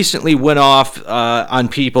 I recently went off on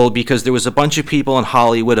people because there was a bunch of people in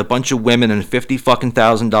Hollywood, a bunch of women in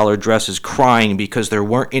 $50,000 dresses crying because there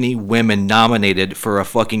weren't any women nominated for a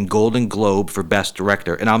fucking Golden Globe for Best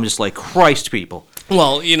Director. And I'm just like, Christ, people.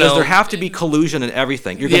 Well, you know, Does there have to be collusion and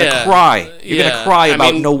everything? You're gonna Yeah, cry. You're gonna cry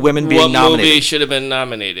about no women being what nominated. movie should have been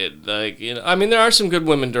nominated? Like, you know, I mean, there are some good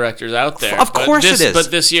women directors out there. Of course it is. But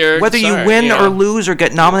this year, whether you sorry, win yeah. or lose or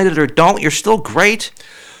get nominated or don't, you're still great.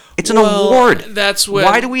 It's an Well, award. That's when,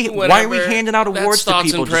 why are we handing out that's awards to thoughts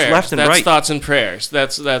people and just prayers. left and that's right? Thoughts and prayers.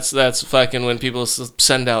 That's fucking when people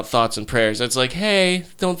send out thoughts and prayers. It's like, hey,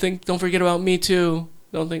 don't forget about me too.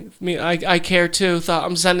 Don't think me. I care too.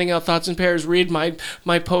 I'm sending out thoughts and prayers. Read my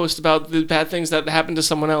post about the bad things that happened to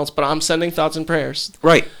someone else, but I'm sending thoughts and prayers.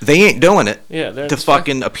 Right. They ain't doing it Yeah, they're to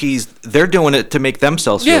fucking appease. They're doing it to make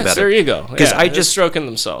themselves feel Yes, better. there you go. Because Yeah, I they're just stroking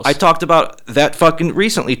themselves. I talked about that fucking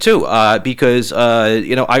recently too, because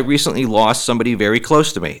you know, I recently lost somebody very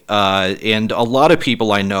close to me, and a lot of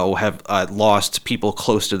people I know have lost people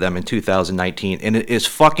close to them in 2019, and it is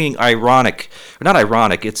fucking ironic, or not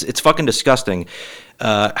ironic. It's fucking disgusting.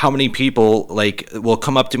 How many people like will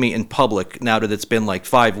come up to me in public now that it's been like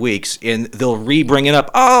 5 weeks, and they'll bring it up.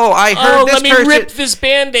 Oh, I heard this let me person. rip this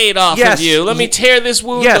Band-Aid off Yes. of you. Let me tear this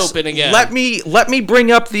wound open again. Let me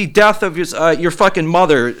bring up the death of your fucking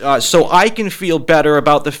mother, so I can feel better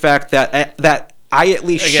about the fact that I at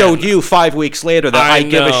least Again, showed you 5 weeks later that I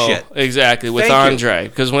give a shit. Exactly, with Thank you. Andre.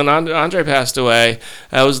 Because when Andre passed away,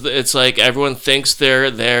 it's like everyone thinks they're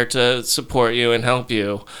there to support you and help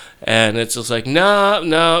you. And it's just like,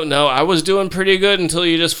 no, I was doing pretty good until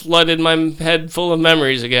you just flooded my head full of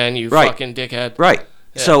memories again, you Right. fucking dickhead. Right.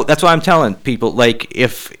 Yeah. So that's why I'm telling people, like,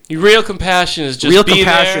 if Real compassion is just real be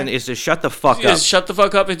compassion there. is to shut the fuck up. Just shut the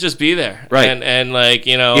fuck up and just be there. Right. And like,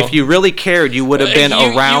 you know. If you really cared, you would have been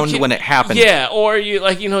You around can- when it happened. Yeah, or you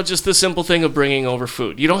like, you know, just the simple thing of bringing over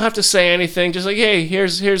food. You don't have to say anything. Just like, hey,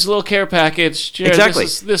 here's a little care package. Here, Exactly.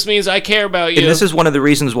 This means I care about you. And this is one of the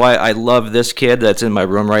reasons why I love this kid that's in my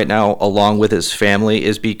room right now, along with his family,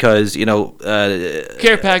 is because, you know,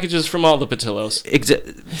 care packages from all the Patillos.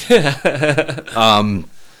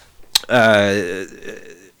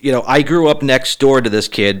 You know, I grew up next door to this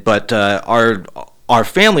kid, but our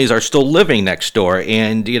families are still living next door,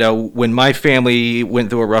 and you know, when my family went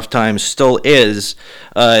through a rough time, still is,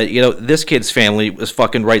 you know, this kid's family was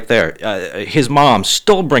fucking right there. His mom's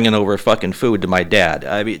still bringing over fucking food to my dad.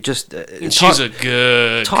 I mean, just She's a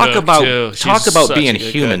good talk cook, about too. talk She's about such being a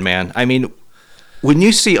good human, cook. man. I mean, when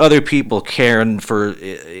you see other people caring for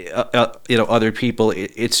you know, other people,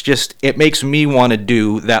 it's just, it makes me want to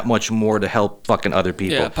do that much more to help fucking other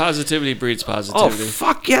people. Yeah, positivity breeds Oh positivity.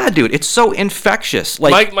 fuck yeah, dude! It's so infectious.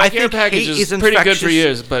 Like My I care think package hate is pretty good for infectious.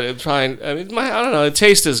 years, but it's fine. I mean, I don't know. It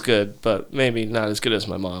tastes as good, but maybe not as good as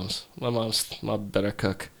my mom's. My mom's a better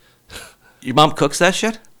cook. Your mom cooks that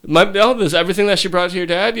shit? There's everything that she brought to your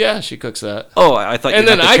dad. Yeah, she cooks that. Oh, I thought you And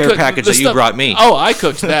meant then the I care cooked package the that you stuff- brought me. Oh, I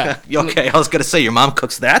cooked that. Okay, I was gonna say your mom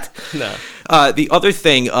cooks that. No. The other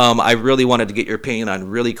thing I really wanted to get your opinion on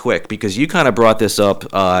really quick, because you kind of brought this up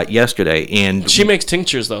yesterday, and She makes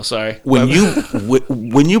tinctures, though. Sorry. when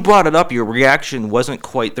you brought it up, your reaction wasn't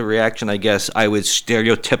quite the reaction I guess I would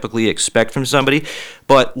stereotypically expect from somebody.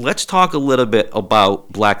 But let's talk a little bit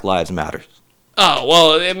about Black Lives Matter. Oh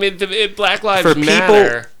well, I mean, Black Lives For people-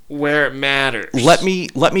 Matter where it matters. Let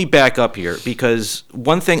me back up here, because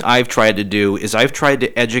one thing I've tried to do is I've tried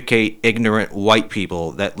to educate ignorant white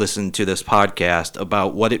people that listen to this podcast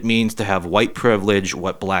about what it means to have white privilege,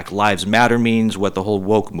 what Black Lives Matter means, what the whole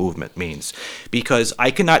woke movement means. Because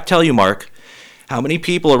I cannot tell you, Mark, how many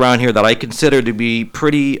people around here that I consider to be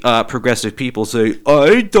pretty progressive people say,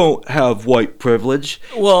 I don't have white privilege.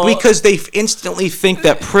 Well- because they instantly think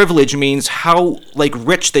that privilege means how like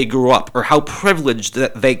rich they grew up, or how privileged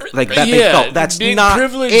that they felt. That's being not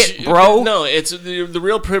privileged- it, bro. No, it's the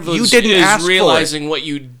real privilege. You didn't is ask for it. realizing what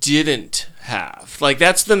you didn't have. Like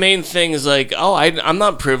that's the main thing. Is like, oh, I'm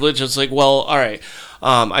not privileged. It's like, well, all right.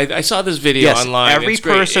 I saw this video Yes, online. every It's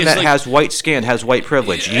great. person It's that like, has white skin has white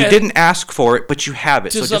privilege. You Yeah. didn't ask for it, but you have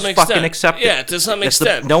it. To So some just fucking extent. accept it. Yeah, to some That's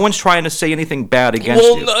extent. no one's trying to say anything bad against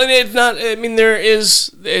well, you. no, it's not. I mean, there is.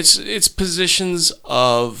 It's positions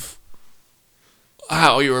of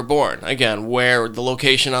how you were born. Again, where the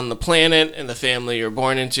location on the planet and the family you're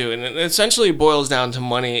born into, and it essentially boils down to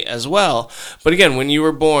money as well. But again, when you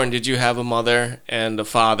were born, did you have a mother and a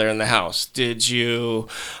father in the house? Did you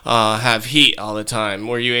have heat all the time?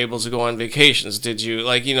 Were you able to go on vacations? Did you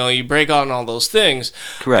you break on all those things?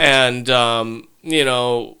 Correct. And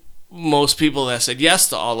most people that said yes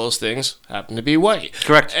to all those things happen to be white.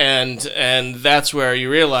 Correct. And that's where you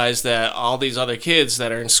realize that all these other kids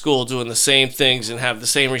that are in school doing the same things and have the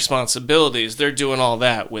same responsibilities, they're doing all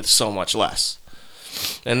that with so much less.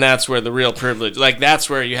 And that's where the real privilege, like, that's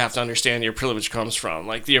where you have to understand your privilege comes from.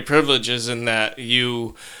 Like, your privilege is in that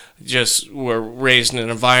you just were raised in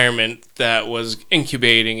an environment that was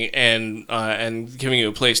incubating and giving you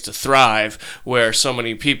a place to thrive, where so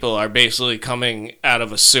many people are basically coming out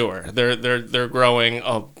of a sewer. They're growing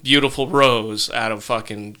a beautiful rose out of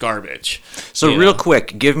fucking garbage. So real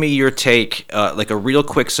quick, give me your take, like a real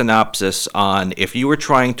quick synopsis on if you were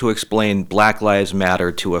trying to explain Black Lives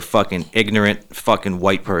Matter to a fucking ignorant fucking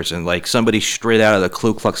white person, like somebody straight out of the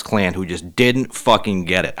Ku Klux Klan who just didn't fucking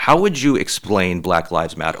get it. How would you explain Black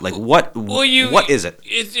Lives Matter? Like what is it?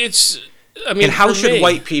 It's I mean, and how should me,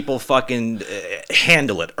 white people fucking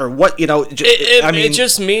handle it, or what? You know, it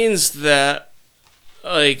just means that,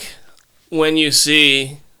 like, when you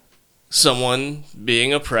see someone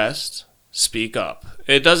being oppressed, speak up.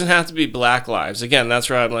 It doesn't have to be Black lives. Again, that's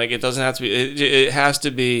where I'm like, it doesn't have to be. It has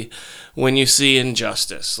to be when you see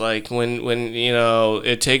injustice, like when you know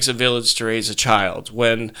it takes a village to raise a child.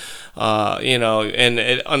 When you know,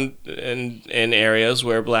 in areas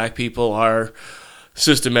where Black people are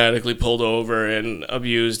systematically pulled over and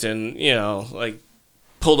abused, and you know, like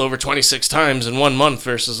pulled over 26 times in 1 month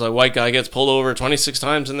versus a white guy gets pulled over 26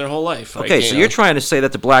 times in their whole life. Okay, like, so you're trying to say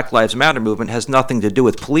that the Black Lives Matter movement has nothing to do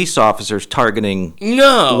with police officers targeting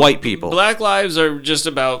white people. Black lives are just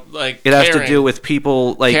about, like, it has to do with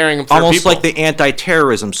people, like, almost people. Like the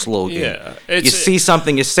anti-terrorism slogan. Yeah, you see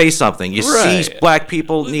something, you say something. You see Black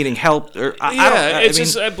people needing help. Or,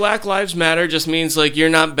 Black Lives Matter just means, like, you're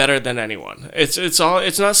not better than anyone. It's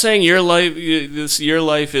not saying your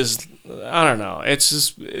life is, I don't know.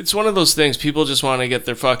 It's one of those things people just want to get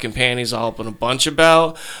their fucking panties all up in a bunch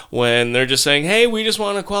about, when they're just saying, hey, we just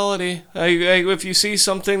want equality. If you see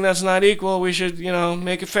something that's not equal, we should, you know,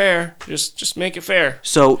 make it fair. Just make it fair.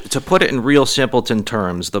 So to put it in real simpleton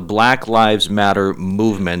terms, the Black Lives Matter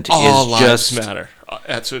movement all is lives just matter.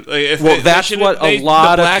 That's what. That's what a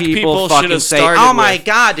lot of people fucking say. Oh my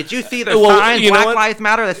God! Did you see the sign? Black Lives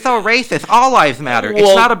Matter. That's so racist. All lives matter.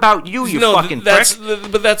 It's not about you. You fucking prick.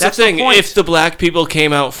 But that's the thing. If the Black people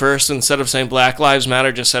came out first, instead of saying Black Lives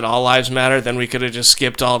Matter, just said All Lives Matter, then we could have just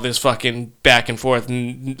skipped all this fucking back and forth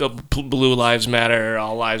and Blue Lives Matter,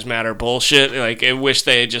 All Lives Matter bullshit. Like, I wish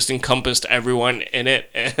they had just encompassed everyone in it,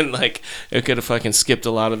 and like it could have fucking skipped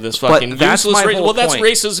a lot of this fucking useless racism. Well, that's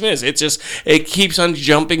racism is. It keeps on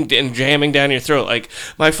jumping and jamming down your throat. Like,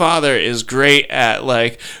 my father is great at,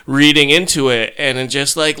 like, reading into it and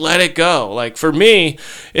just, like, let it go. Like, for me,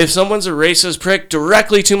 if someone's a racist prick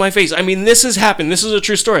directly to my face, I mean, this has happened. This is a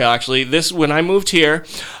true story, actually. When I moved here,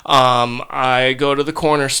 I go to the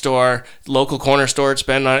corner store, local corner store. It's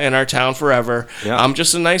been in our town forever. Yeah. I'm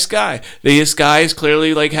just a nice guy. This guy's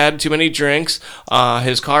clearly, like, had too many drinks.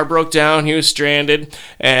 His car broke down. He was stranded,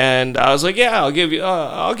 and I was like, yeah, I'll give you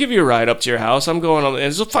a ride up to your house. I'm going on.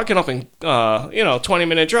 It's a fucking up in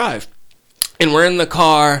 20-minute drive. And we're in the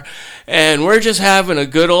car, and we're just having a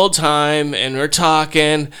good old time, and we're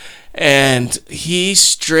talking, and he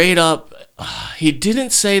straight up, he didn't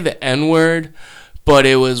say the N-word, but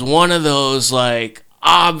it was one of those, like,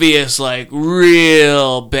 obvious, like,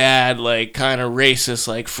 real bad, like, kind of racist,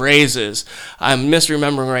 like, phrases. I'm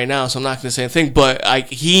misremembering right now, so I'm not going to say anything, but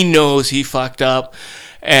he knows he fucked up,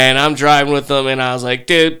 and I'm driving with him, and I was like,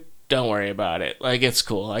 dude, don't worry about it. Like, it's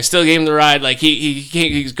cool. I still gave him the ride. Like,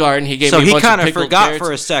 he's guarding. He gave me a bunch of pickled carrots. So he kind of forgot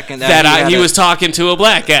for a second that he was talking to a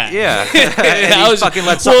black guy. Yeah. And I was fucking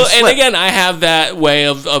let something slip. And again, I have that way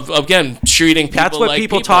of again, treating people like That's what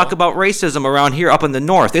people talk about racism around here up in the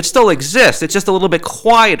north. It still exists. It's just a little bit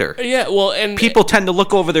quieter. Yeah, well, and people tend to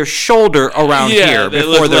look over their shoulder around here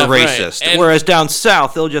before they're racist. Right. Whereas down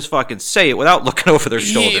south, they'll just fucking say it without looking over their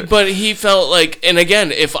shoulder. But he felt like, and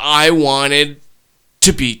again, if I wanted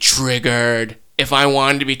to be triggered,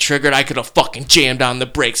 I could have fucking jammed on the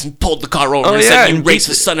brakes and pulled the car over and said, you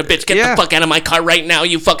racist son of a bitch, get the fuck out of my car right now,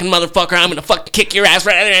 you fucking motherfucker, I'm gonna fucking kick your ass.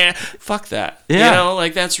 Fuck that. Yeah. You know,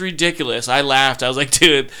 like, that's ridiculous. I laughed. I was like,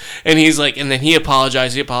 dude. And he's like, and then he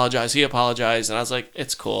apologized, and I was like,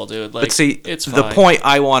 it's cool, dude. Like, but see, it's fine. The point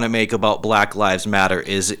I want to make about Black Lives Matter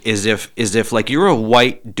is if like you're a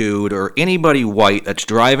white dude or anybody white that's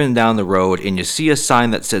driving down the road and you see a sign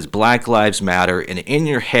that says Black Lives Matter, and in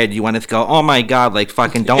your head you want to go, oh my God, like,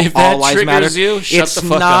 fucking don't all lives matter. You, it's the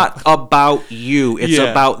fuck not up. About you. It's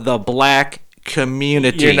about the black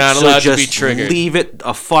community. You're not so allowed to be just triggered. leave it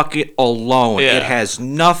a fucking alone. Yeah. It has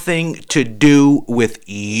nothing to do with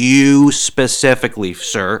you specifically,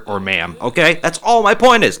 sir or ma'am. Okay? That's all my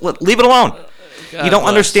point is. Leave it alone. God You don't bless.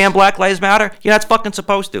 understand Black Lives Matter? You're not fucking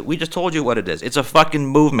supposed to. We just told you what it is. It's a fucking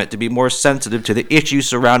movement to be more sensitive to the issues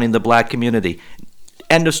surrounding the black community.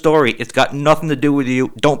 End of story. It's got nothing to do with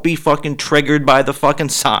you. Don't be fucking triggered by the fucking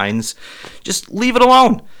signs. Just leave it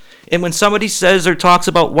alone. And when somebody says or talks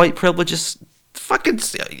about white privilege, just fucking,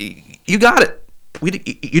 you got it.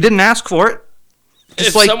 You didn't ask for it. Just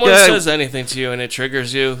If like, someone says anything to you and it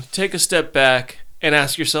triggers you, take a step back and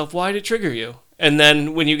ask yourself, why did it trigger you? And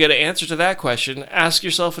then when you get an answer to that question, ask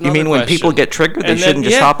yourself another you mean question. when people get triggered, they And then- shouldn't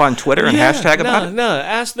just yeah. hop on Twitter and hashtag about it?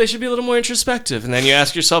 No, they should be a little more introspective. And then you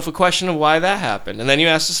ask yourself a question of why that happened. And then you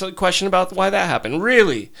ask yourself a question about why that happened.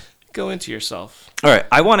 Really, go into yourself. All right,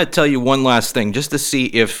 I want to tell you one last thing just to see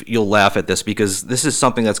if you'll laugh at this because this is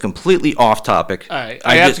something that's completely off topic. All right,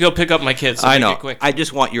 I have to go pick up my kids. So I make know. it quick. I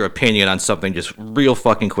just want your opinion on something just real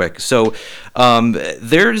fucking quick. So,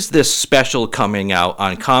 there's this special coming out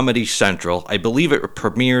on Comedy Central. I believe it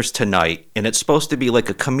premieres tonight, and it's supposed to be like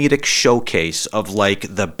a comedic showcase of like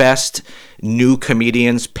the best new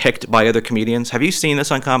comedians picked by other comedians. Have you seen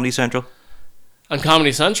this on Comedy Central? On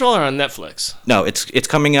Comedy Central or on Netflix? No, it's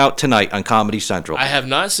coming out tonight on Comedy Central. I have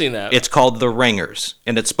not seen that. It's called The Ringers,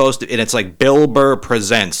 and it's supposed to, and it's like Bill Burr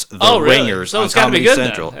presents The really? Ringers So on it's gotta be Comedy good then.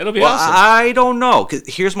 Central. It'll be well, awesome. I don't know. 'Cause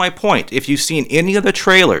here's my point: if you've seen any of the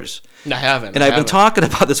trailers, I haven't. and I've been talking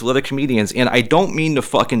about this with other comedians, and I don't mean to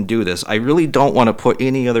fucking do this. I really don't want to put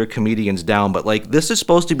any other comedians down, but like this is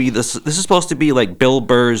supposed to be this is supposed to be like Bill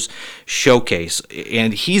Burr's showcase,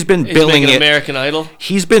 and he's been billing it. American Idol.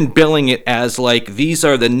 He's been billing it as like these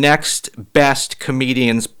are the next best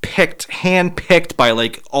comedians handpicked by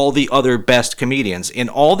like all the other best comedians. In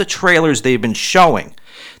all the trailers they've been showing,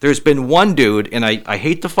 there's been one dude, and I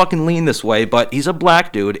hate to fucking lean this way, but he's a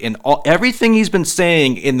black dude, and everything he's been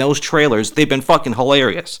saying in those trailers, they've been fucking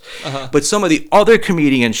hilarious. But some of the other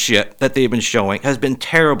comedian shit that they've been showing has been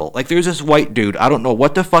terrible. Like there's this white dude, I don't know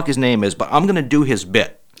what the fuck his name is, but I'm gonna do his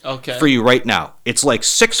bit. Okay. For you right now. It's like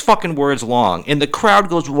 6 fucking words long, and the crowd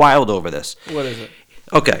goes wild over this. What is it?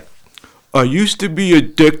 Okay. I used to be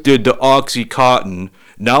addicted to Oxycontin.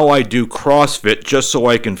 Now I do CrossFit just so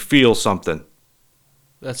I can feel something.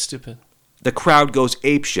 That's stupid. The crowd goes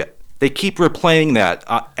apeshit. They keep replaying that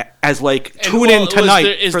as like, And, tune well, in tonight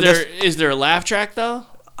Is this. there a laugh track though?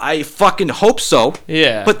 I fucking hope so.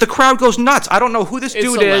 Yeah. But the crowd goes nuts. I don't know who this It's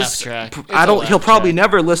dude a is. laugh track. It's I a don't. laugh He'll probably track.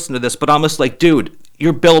 never listen to this. But I'm just like, dude,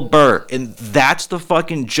 you're Bill Burr, and that's the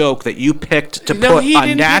fucking joke that you picked to No, put he on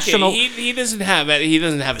didn't national. pick it. He doesn't have it. He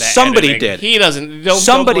doesn't have that. Somebody editing. did. He doesn't. Don't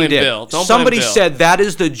Somebody blame did. Bill. Don't Somebody blame Bill. said that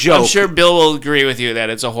is the joke. I'm sure Bill will agree with you that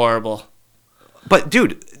it's a horrible. But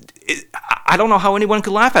dude, I don't know how anyone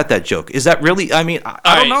could laugh at that joke. Is that really? I mean,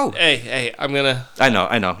 I don't know. Hey, I'm gonna. I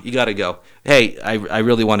know. You got to go. Hey, I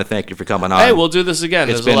really want to thank you for coming on. Hey, we'll do this again.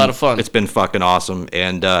 It was a lot of fun. It's been fucking awesome,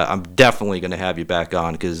 and I'm definitely going to have you back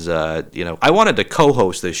on because I wanted to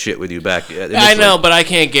co-host this shit with you back. I know, but I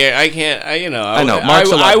can't get. I can't. I know.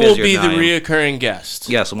 Mark's a lot I will busier be than the I am. reoccurring guest.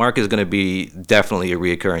 Yeah, so Mark is going to be definitely a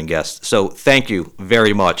reoccurring guest. So thank you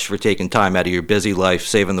very much for taking time out of your busy life,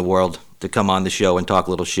 saving the world, to come on the show and talk a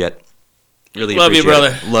little shit. Really Love you, appreciate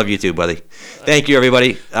brother. it. Love you too, buddy. Thank you,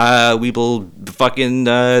 everybody. We will fucking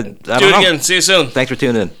Do it again. See you soon. Thanks for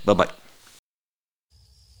tuning in. Bye-bye.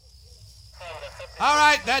 All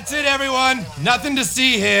right, that's it, everyone. Nothing to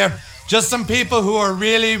see here. Just some people who are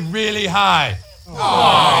really, really high.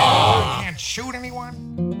 Can't shoot anyone?